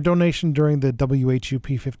 So your donation during the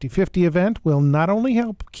WHUP 50-50 event will not only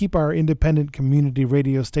help keep our independent community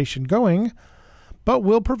radio station going, but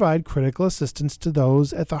will provide critical assistance to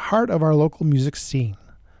those at the heart of our local music scene.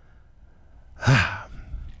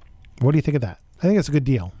 What do you think of that? I think it's a good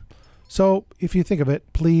deal. So if you think of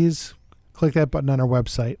it, please click that button on our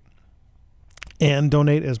website and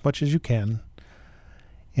donate as much as you can.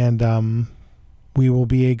 And we will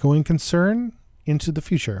be a going concern into the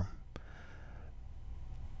future.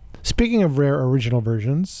 Speaking of rare original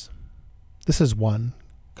versions, this is one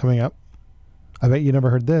coming up. I bet you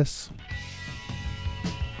never heard this.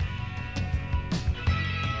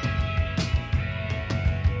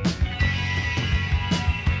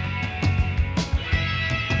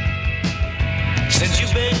 Since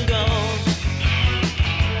you've been gone,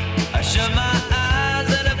 I shut my eyes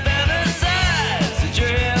and I fantasize that you're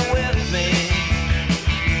here with me.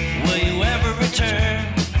 Will you ever return?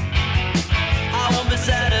 I won't be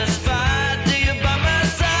satisfied till you're by my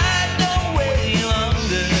side. Don't wait any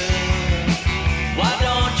longer. Why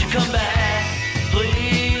don't you come back?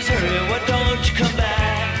 Please hurry. Why don't you come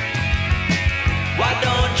back? Why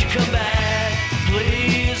don't you come back?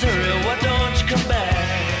 Please hurry. Why don't you come back?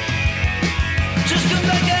 Just come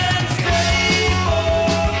back.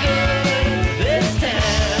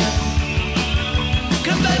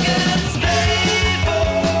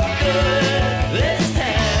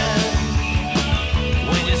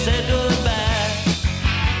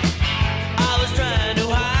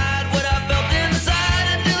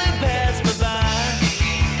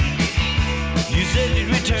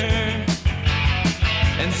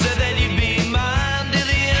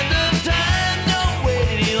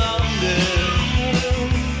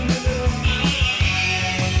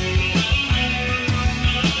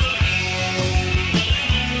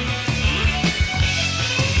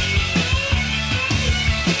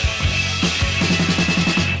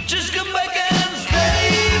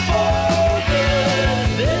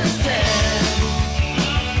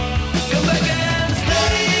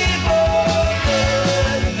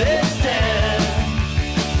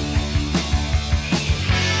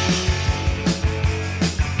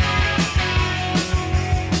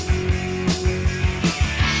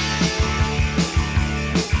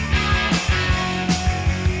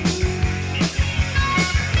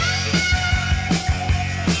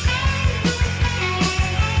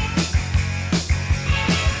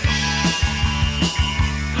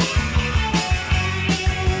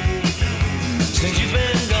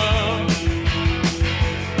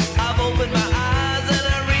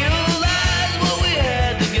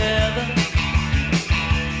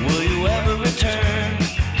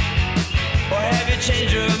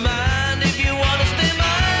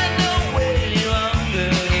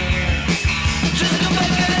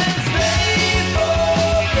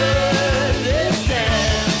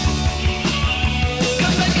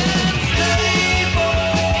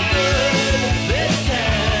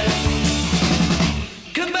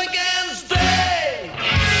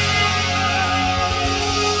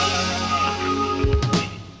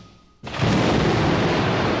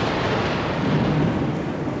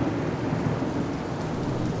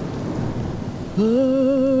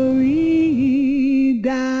 hurry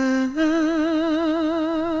down,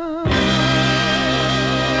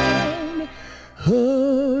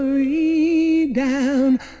 hurry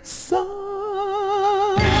down, son,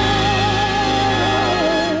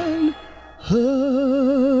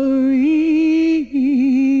 hurry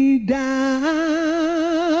down.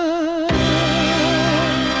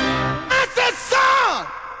 I said, son,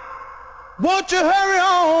 won't you hurry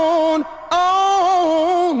on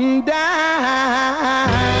down?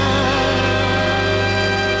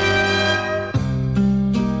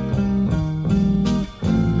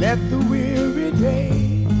 Let the weary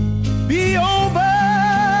day be over.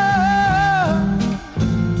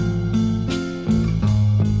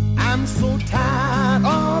 I'm so tired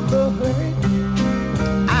of the hurt.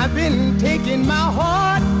 I've been taking, my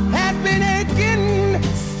heart has been aching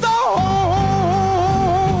so.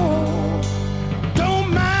 Don't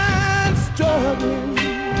mind struggling.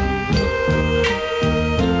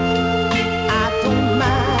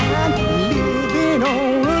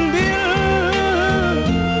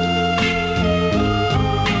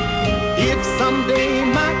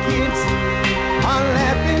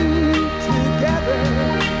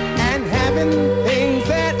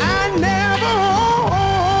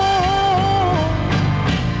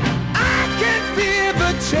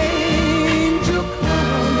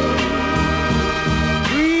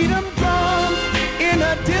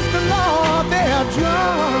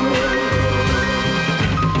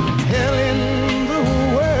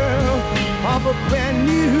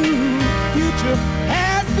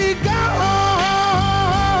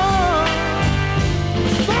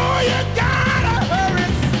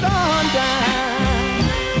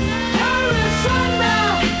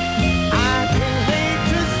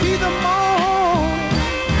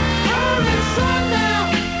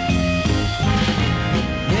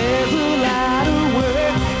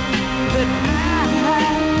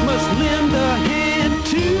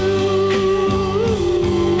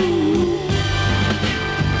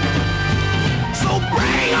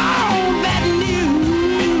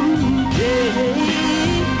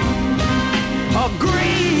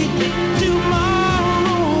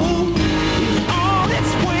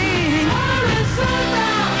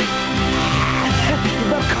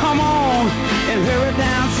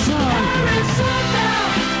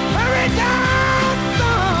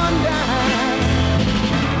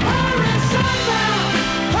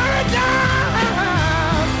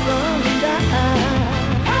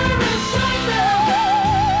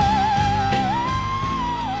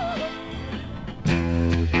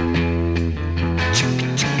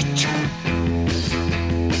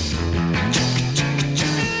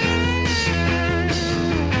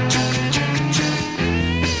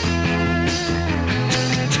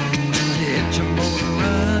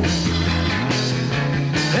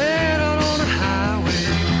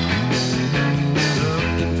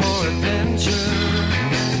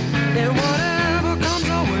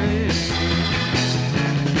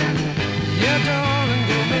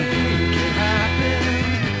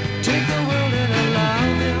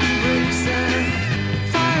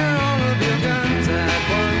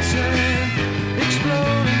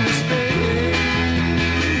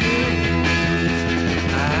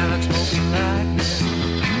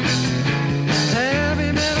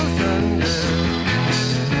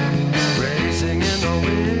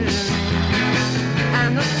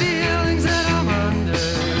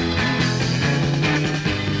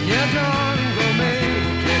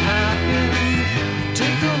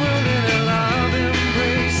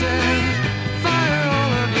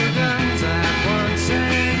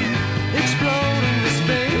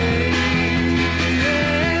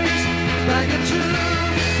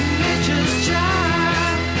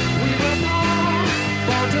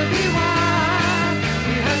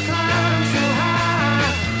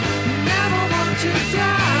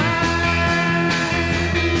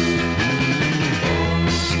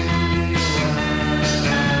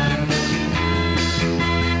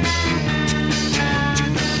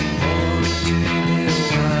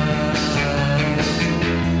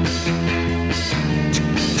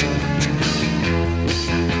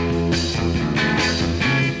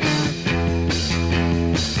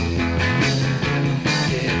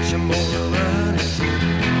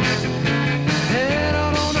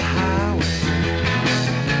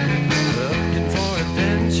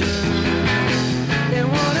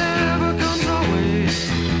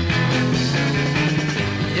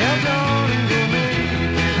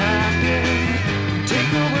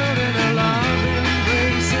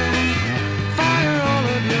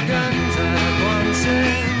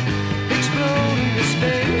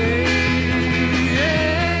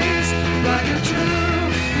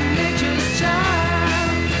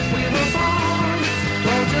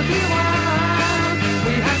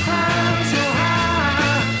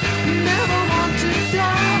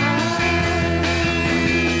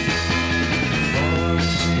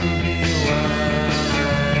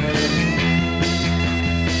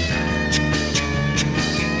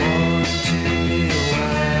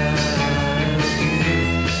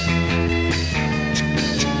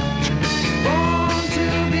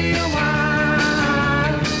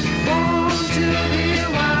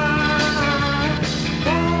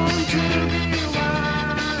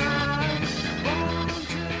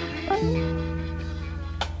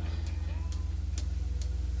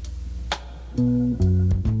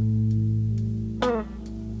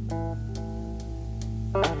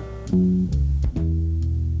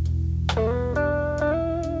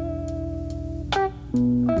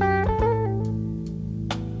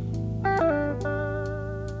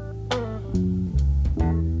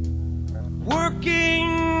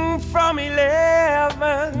 Working from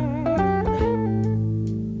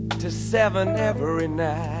 11 to 7 every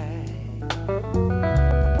night.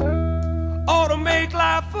 Ought to make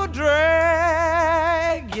life a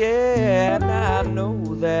drag, yeah, and I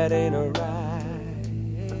know that ain't right.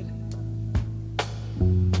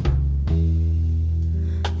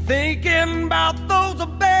 Thinking about those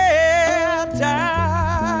bad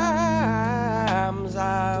times,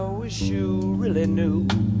 I wish you really knew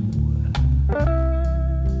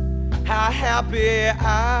how happy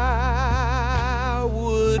I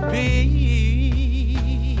would be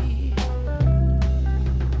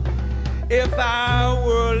if I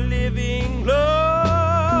were living love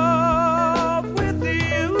with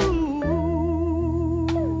you.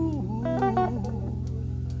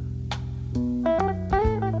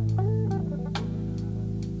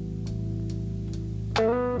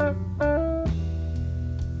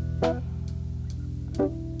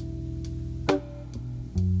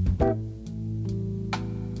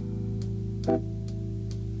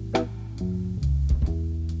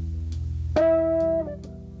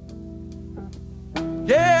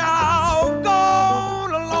 Yeah, I've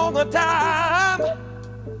gone a longer time.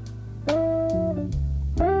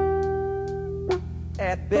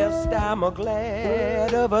 At best, I'm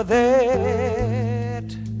glad of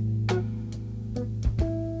that.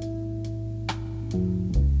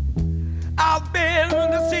 I've been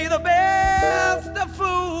to see the best of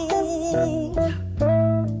fools.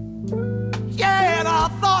 Yeah, and I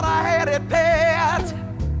thought I had it bad.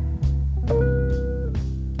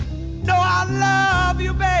 No, I love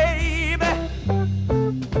you, baby.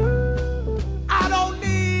 I don't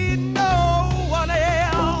need no one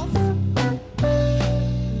else.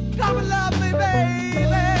 Come and love me,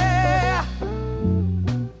 baby.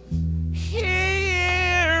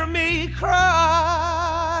 Hear me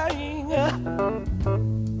crying.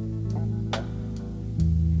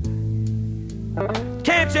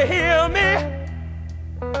 Can't you hear me?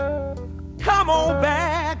 Come on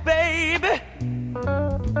back, baby.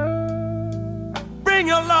 Bring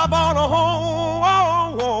your love on home.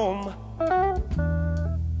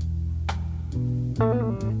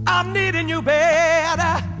 I'm needing you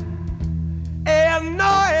bad, and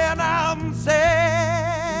knowing I'm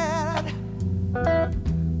sad.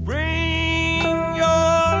 Bring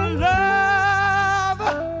your love,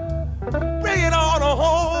 bring it on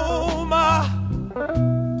home,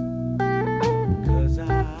 'cause I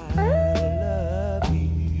love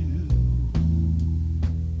you.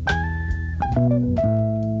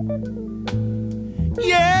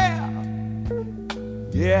 Yeah,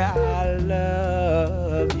 yeah, I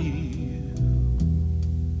love you.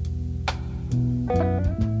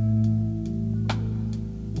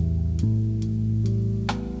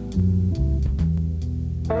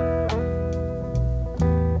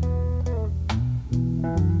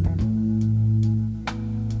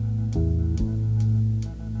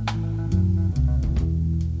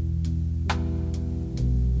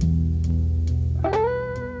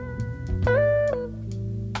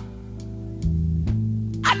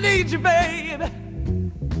 I need you, baby.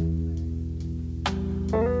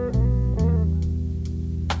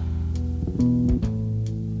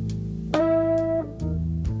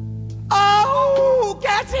 Oh,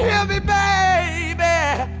 can't you hear me, baby?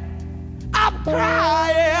 I'm crying.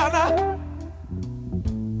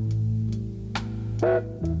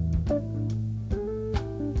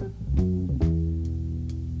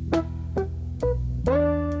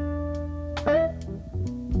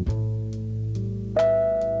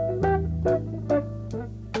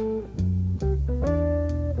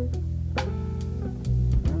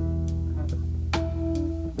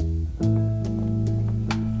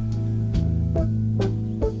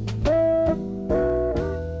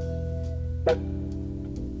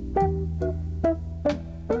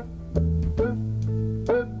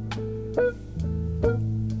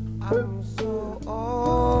 I'm so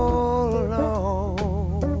all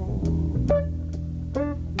alone.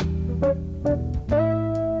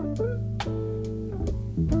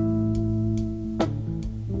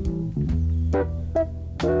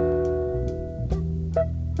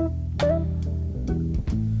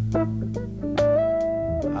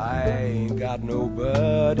 I ain't got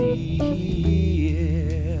nobody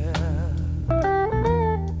here.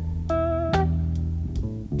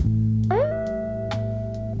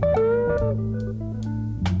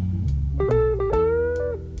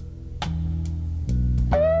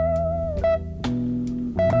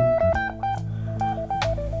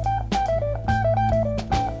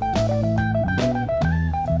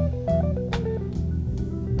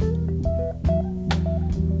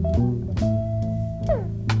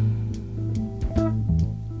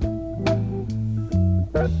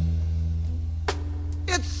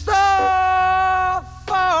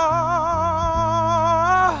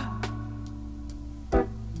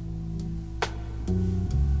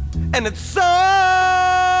 and it's so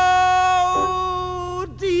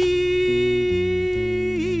deep.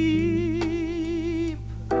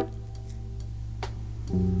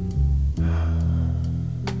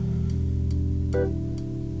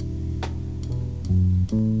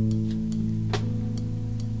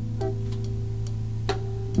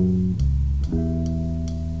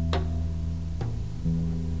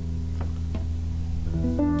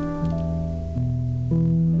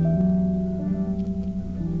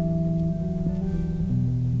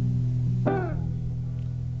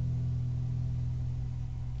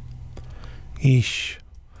 Eesh.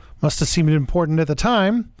 Must have seemed important at the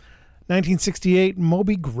time. 1968,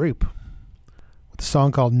 Moby Grape with a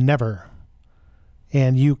song called Never.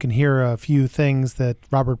 And you can hear a few things that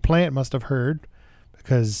Robert Plant must have heard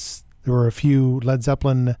because there were a few Led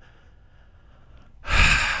Zeppelin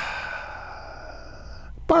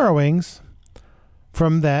borrowings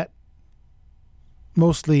from that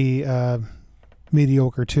mostly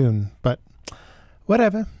mediocre tune. But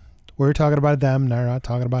whatever. We're talking about them. They're not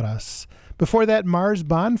talking about us. Before that, Mars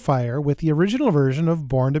Bonfire with the original version of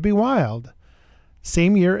Born to Be Wild.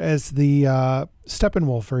 Same year as the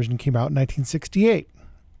Steppenwolf version came out in 1968.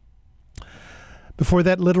 Before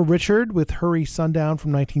that, Little Richard with Hurry Sundown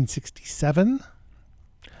from 1967.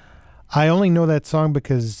 I only know that song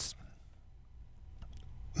because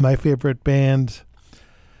my favorite band,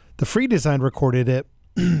 The Free Design, recorded it.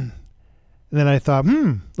 And then I thought,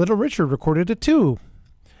 Little Richard recorded it too.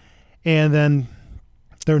 And then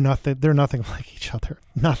they're nothing like each other.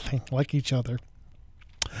 Nothing like each other.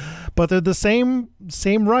 But they're the same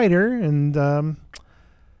writer, and I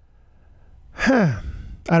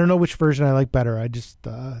don't know which version I like better. I just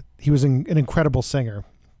he was an incredible singer.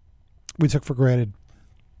 We took for granted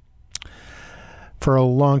for a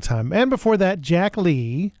long time. And before that, Jack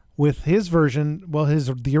Lee with his version,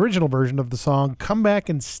 the original version of the song "Come Back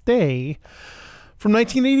and Stay" from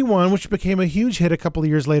 1981, which became a huge hit a couple of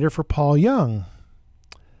years later for Paul Young.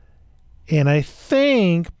 And I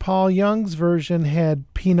think Paul Young's version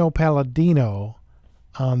had Pino Palladino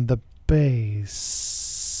on the bass.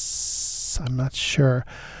 I'm not sure.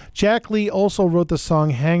 Jack Lee also wrote the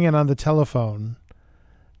song Hangin' on the Telephone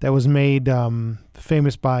that was made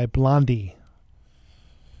famous by Blondie.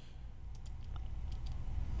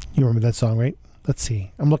 You remember that song, right? Let's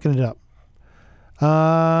see. I'm looking it up.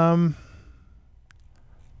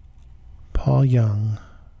 Paul Young.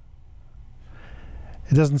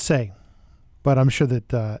 It doesn't say. But I'm sure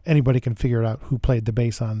that anybody can figure out who played the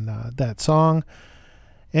bass on that song.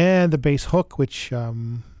 And the bass hook, which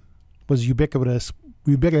was ubiquitous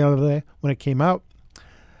when it came out.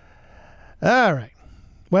 All right.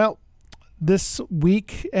 Well, this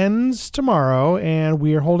week ends tomorrow, and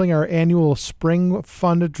we are holding our annual Spring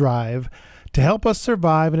Fund Drive to help us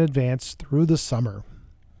survive and advance through the summer.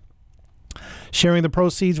 Sharing the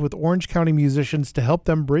proceeds with Orange County musicians to help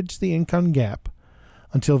them bridge the income gap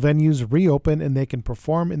until venues reopen and they can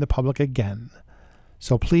perform in the public again.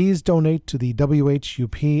 So please donate to the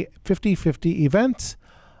WHUP 50/50 event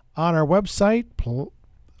on our website.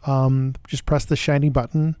 Just press the shiny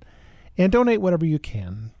button and donate whatever you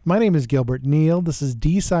can. My name is Gilbert Neal. This is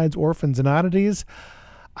D-Sides, Orphans, and Oddities.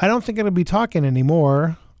 I don't think I'm going to be talking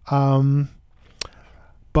anymore,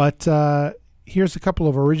 but here's a couple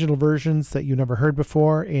of original versions that you never heard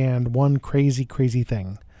before and one crazy, crazy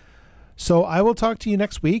thing. So I will talk to you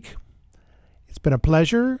next week. It's been a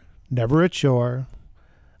pleasure, never a chore.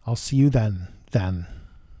 I'll see you then. There's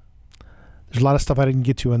a lot of stuff I didn't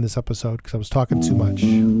get to in this episode because I was talking too much.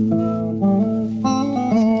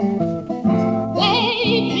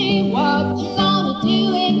 Baby, what you gonna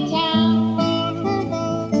do in town?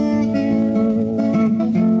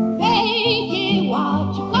 Baby,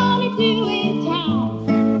 what you gonna do in town?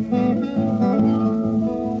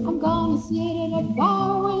 I'm gonna sit at a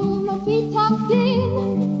bar with my feet tucked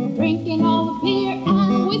in, drinking all the beer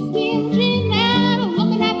and whiskey and gin, and I'm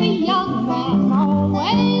looking at the young man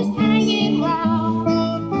always hanging round,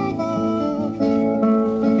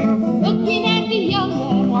 looking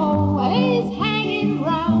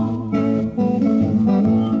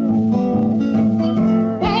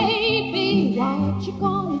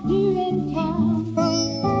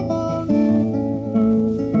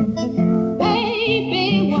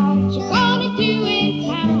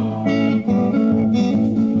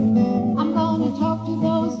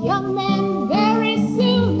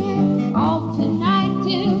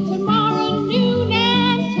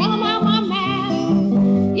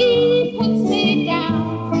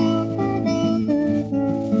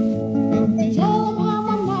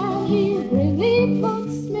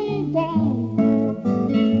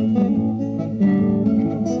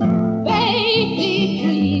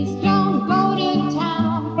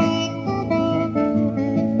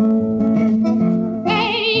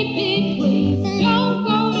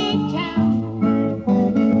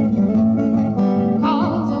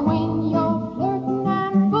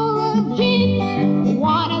chin.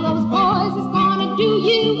 One of those boys is gonna do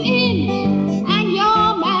you in, and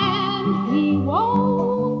your man, he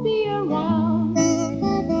won't be around.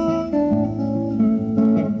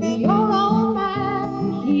 Your old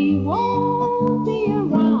man, he won't be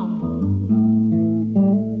around.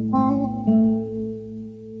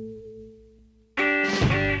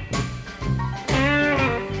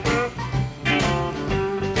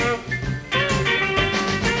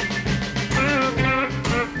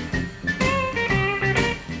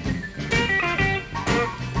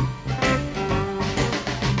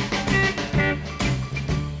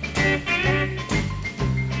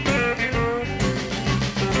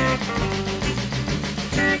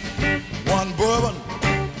 One bourbon,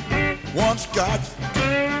 one scotch,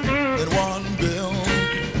 and one bill.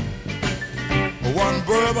 One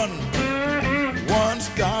bourbon, one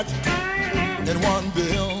scotch, and one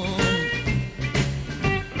bill.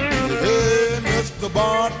 Hey, Mr.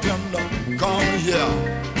 Bartender, come here.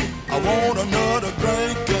 I want another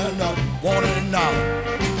drink and I want it now.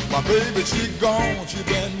 My baby, she gone, she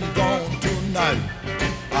been gone tonight.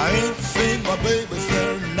 I ain't seen my baby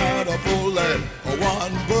since night a full night.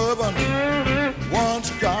 One bourbon, one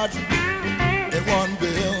scotch, and one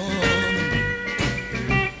bill.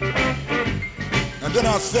 And then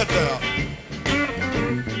I sat there,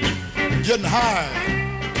 getting high,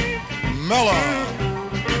 mellow,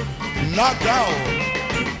 knocked out,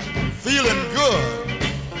 feeling good.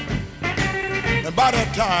 And by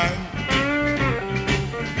that time,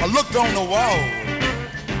 I looked on the wall,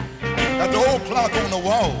 at the old clock on the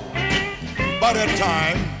wall. By that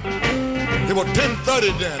time, it was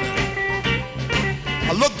 10:30 then.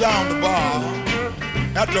 I looked down the bar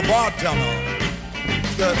at the bartender.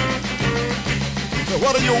 Said,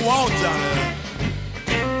 what do you want, Johnny?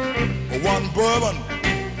 One bourbon,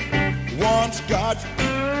 one scotch,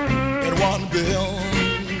 and one bill.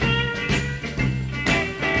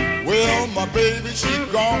 Well, my baby, she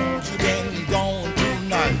gone, she been gone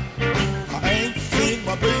tonight. I ain't seen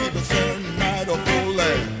my baby since night of full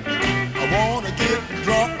day. I wanna get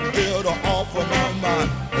drunk, get her off of my mind.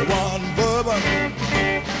 One bourbon,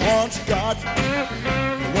 one scotch,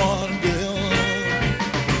 one bill.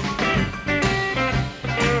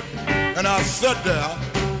 And I sat there,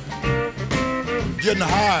 getting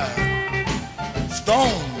high,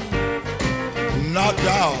 stoned, knocked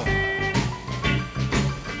out.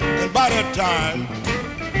 And by that time,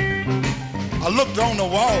 I looked on the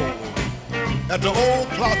wall at the old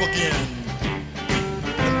clock again.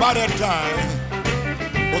 And by that time,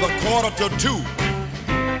 was 1:45.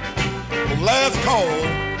 The last call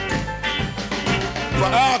for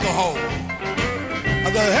alcohol. I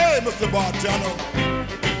said, hey, Mr. Bartender,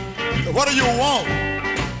 what do you want?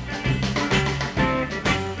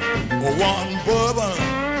 One bourbon,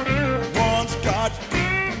 one scotch,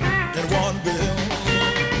 and one bill.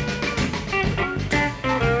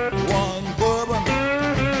 One bourbon,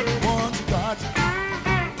 one scotch,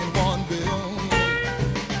 and one bill.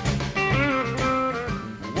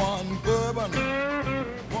 One bourbon,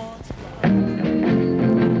 one scotch.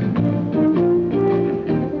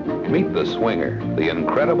 Meet the Swinger, the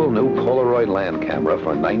incredible new Polaroid land camera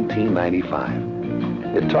for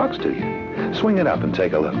 $19.95. It talks to you. Swing it up and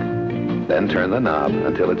take a look. Then turn the knob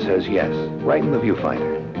until it says yes, right in the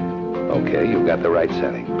viewfinder. Okay, you've got the right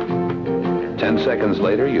setting. 10 seconds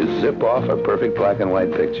later, you zip off a perfect black and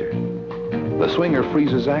white picture. The Swinger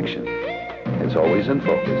freezes action. It's always in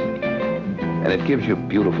focus. And it gives you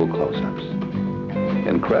beautiful close-ups.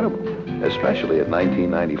 Incredible, especially at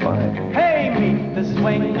 $19.95. Hey, meet the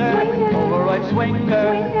swinger, Polaroid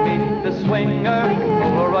swinger. Meet the swinger,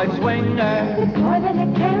 Polaroid swinger. It's more than a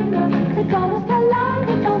camera, it's almost alive.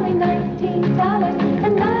 It's only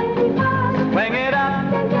 $19.95. Swing it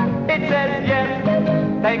up, it says yes.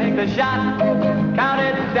 Take the shot, count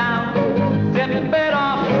it down, zip it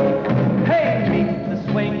off. Hey, meet the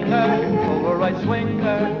swinger, Polaroid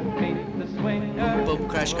swinger. Meet the swinger. Boom,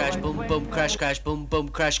 crash, crash, boom, boom, crash, crash, boom, boom,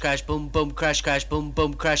 crash, crash, boom, boom, crash, crash, boom,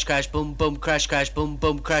 boom, crash, crash, boom, boom, crash, crash, boom,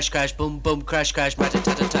 boom, crash, crash, boom, boom, crash, crash,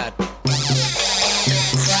 rat-a-tat-a-tat.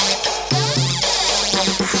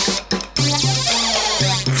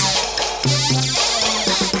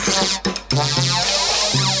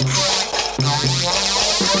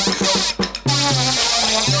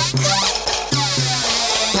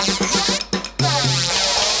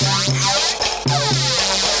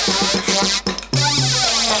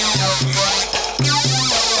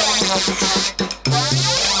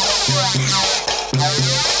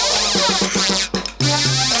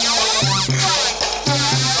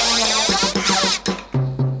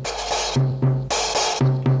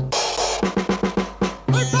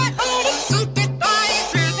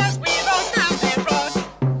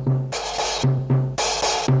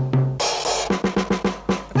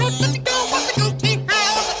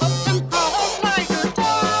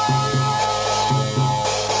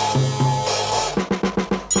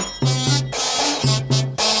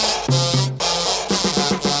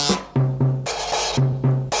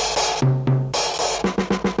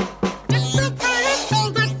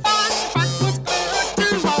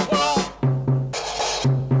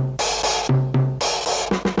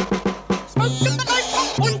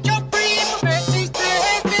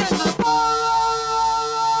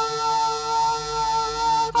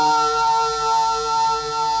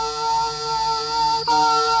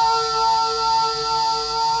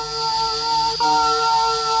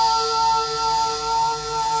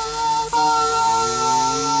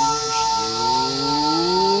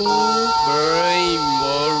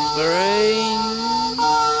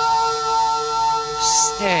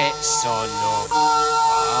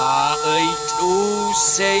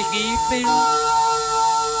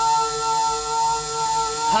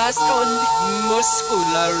 Pascon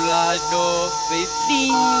muscular lado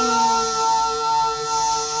within.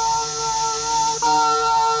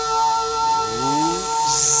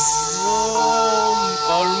 Som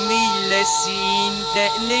formile sin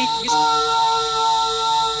teknik.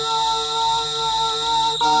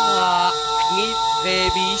 Knit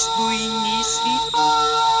bebis buingisli.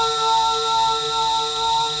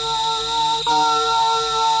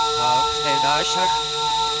 After that,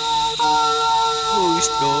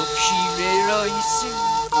 most of she rising.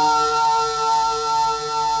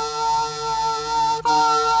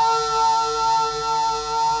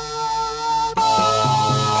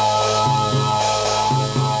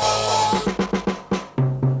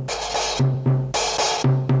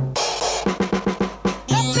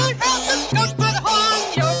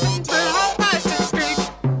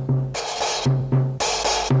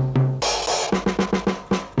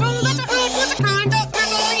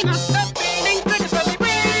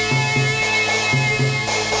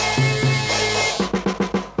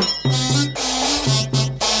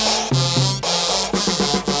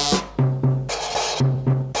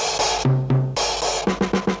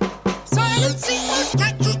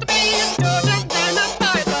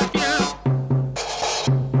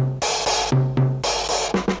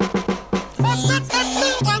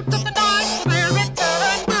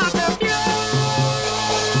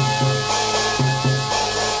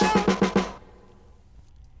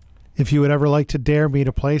 If you would ever like to dare me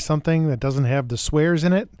to play something that doesn't have the swears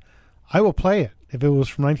in it, I will play it. If it was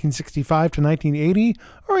from 1965 to 1980,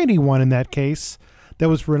 or 81 in that case, that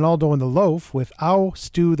was Ronaldo and the Loaf with Ow,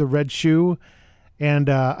 Stew the Red Shoe. And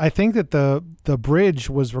I think that the bridge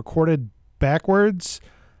was recorded backwards,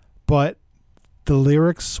 but the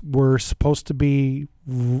lyrics were supposed to be...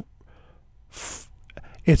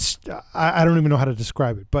 I don't even know how to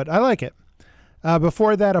describe it, but I like it.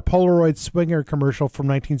 Before that, a Polaroid Swinger commercial from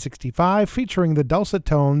 1965 featuring the dulcet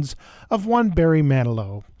tones of one Barry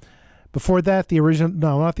Manilow. Before that,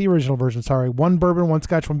 not the original version, sorry, One Bourbon, One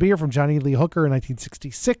Scotch, One Beer from Johnny Lee Hooker in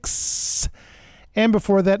 1966. And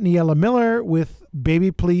before that, Niella Miller with Baby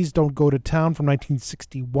Please Don't Go to Town from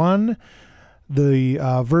 1961.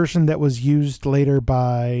 The version that was used later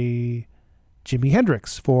by Jimi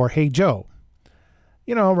Hendrix for Hey Joe.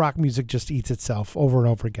 You know, rock music just eats itself over and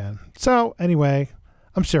over again. So, anyway,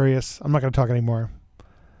 I'm serious. I'm not going to talk anymore.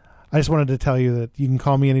 I just wanted to tell you that you can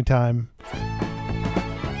call me anytime.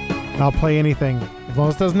 I'll play anything, as long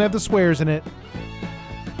as it doesn't have the swears in it.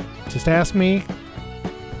 Just ask me.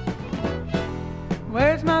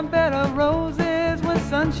 Where's my bed of roses with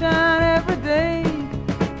sunshine every day?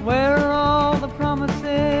 Where are all the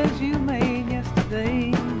promises you made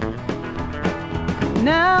yesterday?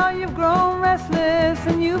 Now you've grown restless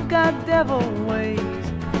and you've got devil ways.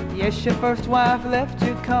 Yes, your first wife left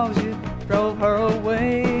you 'cause you drove her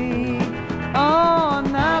away. Oh,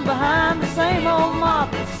 now behind the same old mop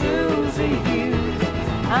that Susie used,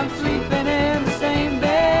 I'm sleeping in the same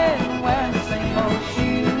bed and wearing the same old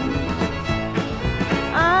shoes.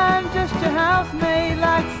 I'm just your housemaid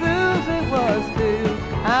like Susie was too.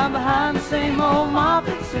 I'm behind the same old mop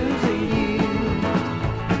that Susie used.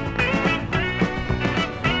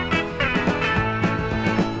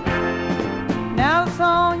 Now the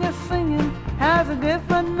song you're singing has a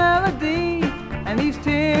different melody, and these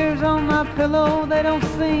tears on my pillow, they don't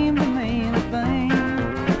seem to mean a thing.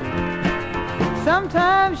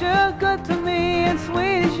 Sometimes you're good to me and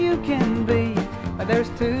sweet as you can be, but there's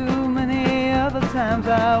too many other times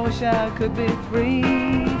I wish I could be free.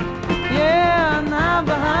 Yeah, and I'm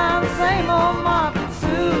behind the same old mop that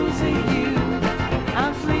Susie used.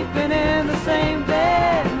 I'm sleeping in the same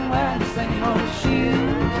bed and wearing the same old shoes.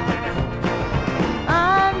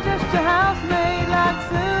 I'm just your housemaid like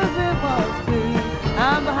Susie was too.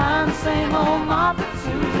 I'm behind the same old mop that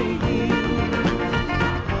Susie used.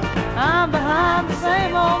 I'm behind the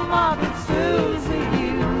same old mop that Susie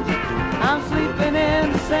used. I'm sleeping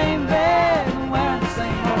in the same bed and wearing the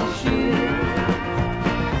same old shoes.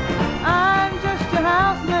 I'm just your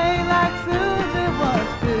housemaid like Susie was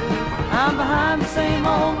too. I'm behind the same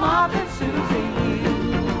old mop that Susie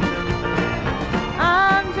used.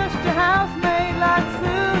 I'm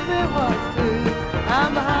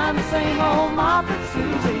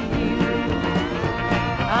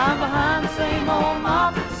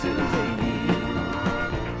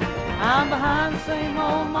same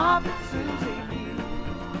old Margaret Susie Lee.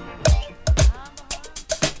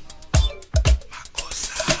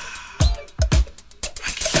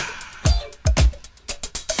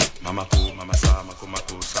 Mama ku, mama sa,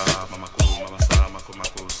 makumakusa, mama ku, mama sa,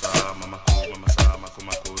 makumakusa, mama ku, mama sa,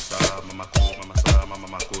 makumakusa, mama ku, mama sa,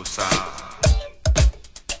 mamakusa.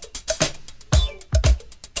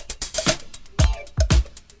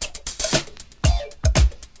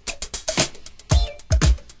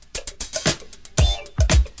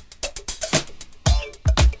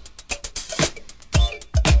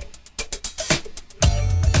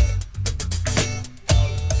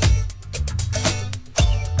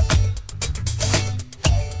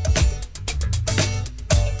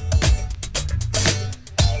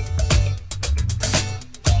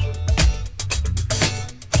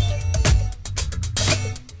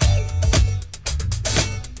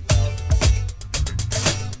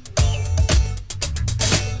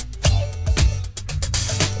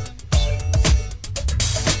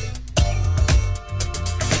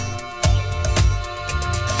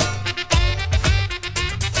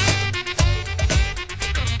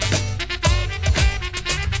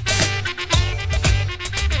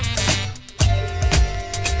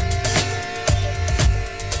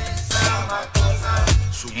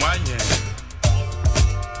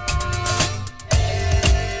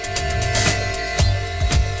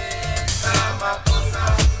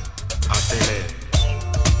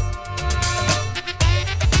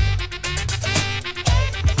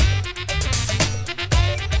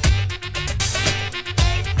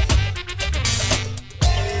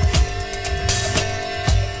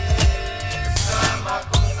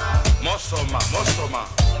 Mosoma.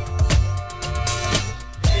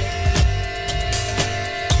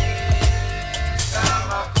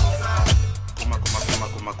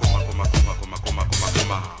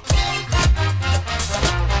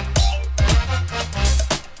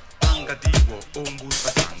 Tanga diwo ongu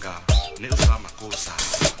satanga ne usama kosa.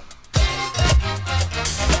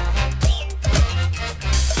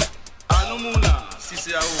 Anumuna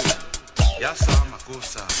sisi au ya sama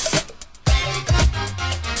kosa.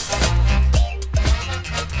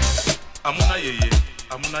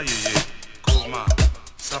 Amuna yeye, koma,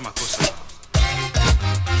 sama kosa.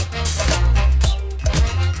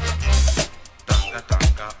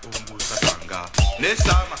 Tanga, umbusa tanga, ne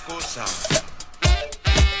sama kosa.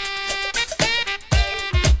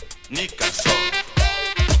 Nika so.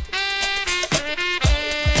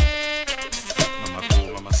 Mama ku,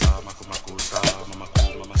 mama sama kumakosa, mama ku,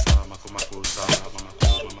 mama sama kumakosa, mama ku,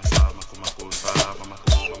 mama sama kumakosa, mama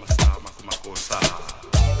ku, mama sama kumakosa.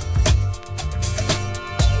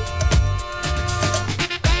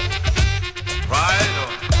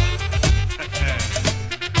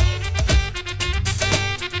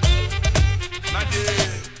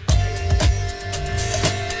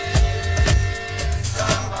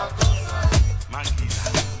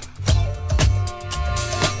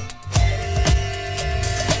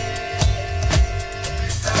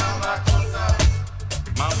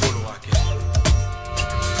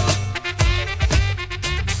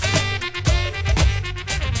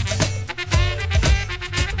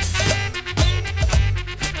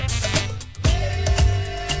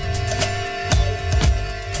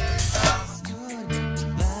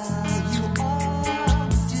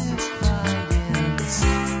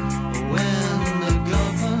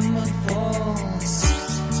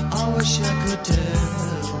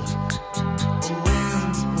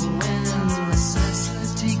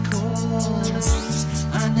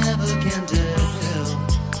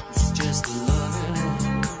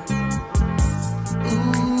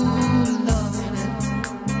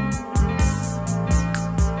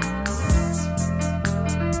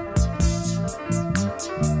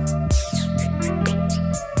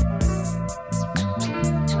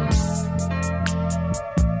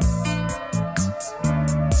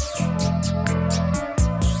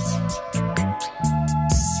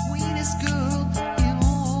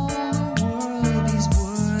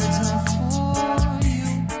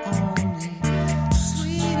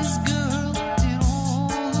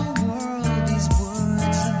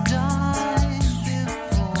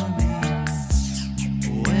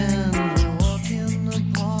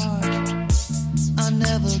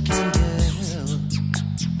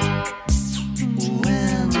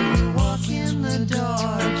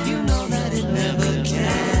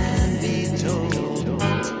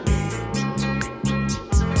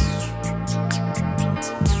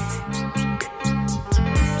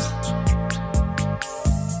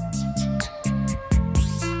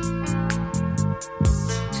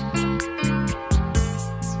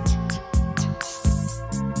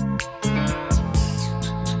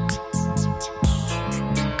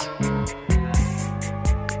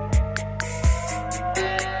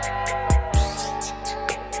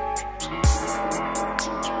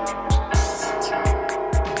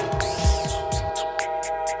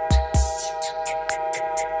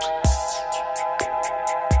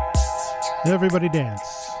 Everybody dance.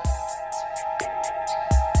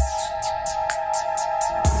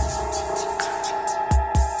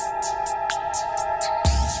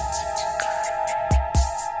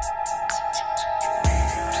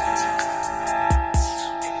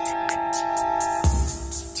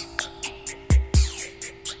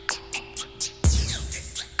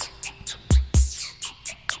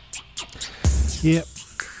 Yep.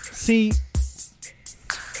 See,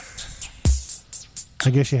 I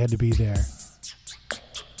guess you had to be there.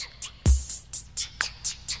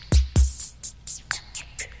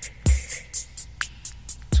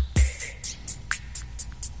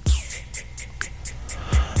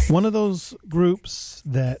 One of those groups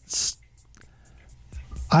that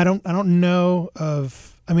I don't know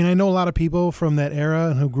of. I mean, I know a lot of people from that era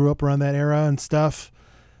and who grew up around that era and stuff,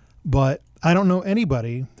 but I don't know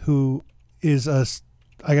anybody who is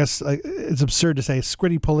I guess it's absurd to say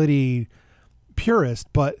Scritti Politti purist,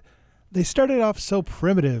 but they started off so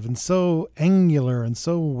primitive and so angular and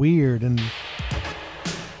so weird, and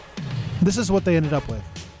this is what they ended up with.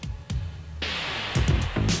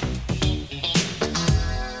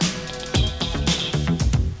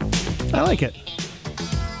 I like it.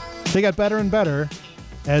 They got better and better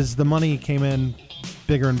as the money came in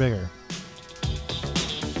bigger and bigger.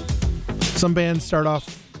 Some bands start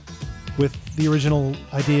off with the original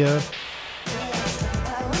idea.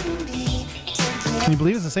 Can you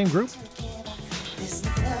believe it's the same group?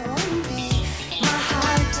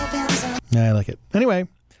 Yeah, I like it. Anyway,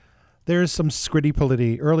 there's some Scritti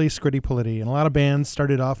Politti, early Scritti Politti, and a lot of bands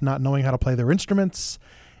started off not knowing how to play their instruments,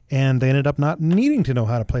 and they ended up not needing to know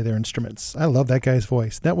how to play their instruments. I love that guy's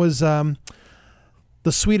voice. That was The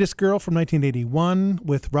Sweetest Girl from 1981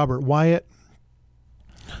 with Robert Wyatt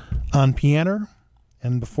on piano.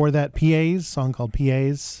 And before that, PAs, song called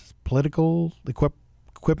PAs, political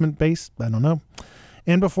equipment based, I don't know.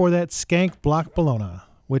 And before that, Skank Block Bologna,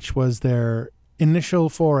 which was their initial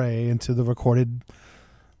foray into the recorded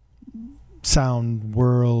sound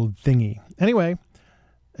world thingy. Anyway,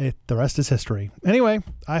 the rest is history. Anyway,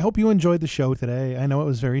 I hope you enjoyed the show today. I know it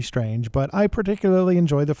was very strange, but I particularly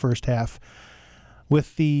enjoyed the first half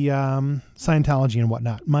with the Scientology and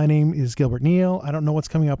whatnot. My name is Gilbert Neal. I don't know what's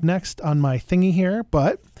coming up next on my thingy here,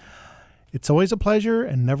 but it's always a pleasure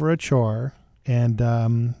and never a chore. And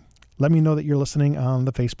let me know that you're listening on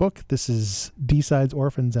the Facebook. This is D-Sides,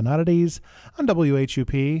 Orphans, and Oddities on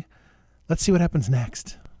WHUP. Let's see what happens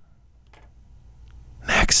next.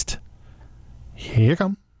 Next. Here you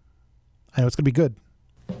come. I know it's going to be good.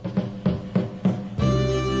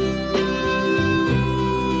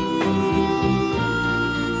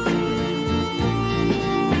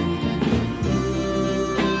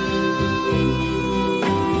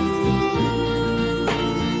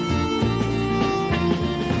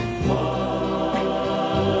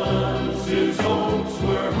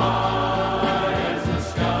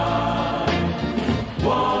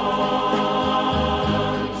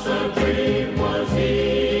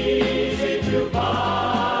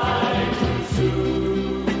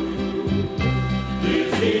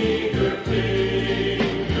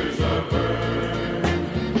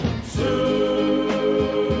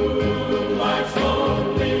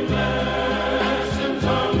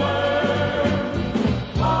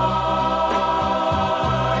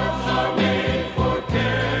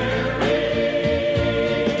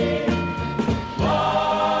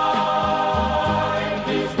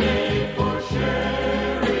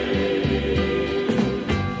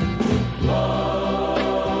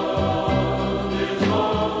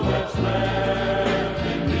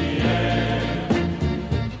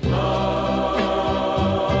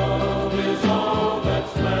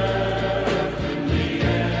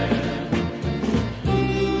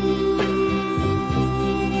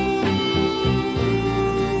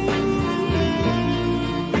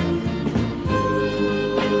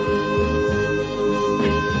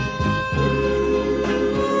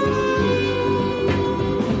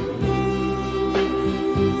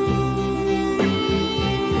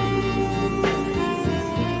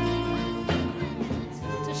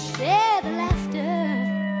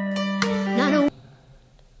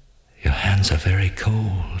 Are very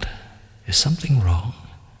cold. Is something wrong?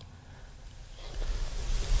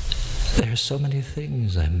 There are so many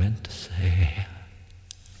things I meant to say.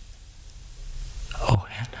 Oh,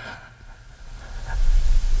 Hannah.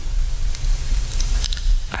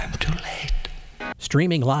 I'm too late.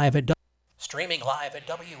 Streaming live at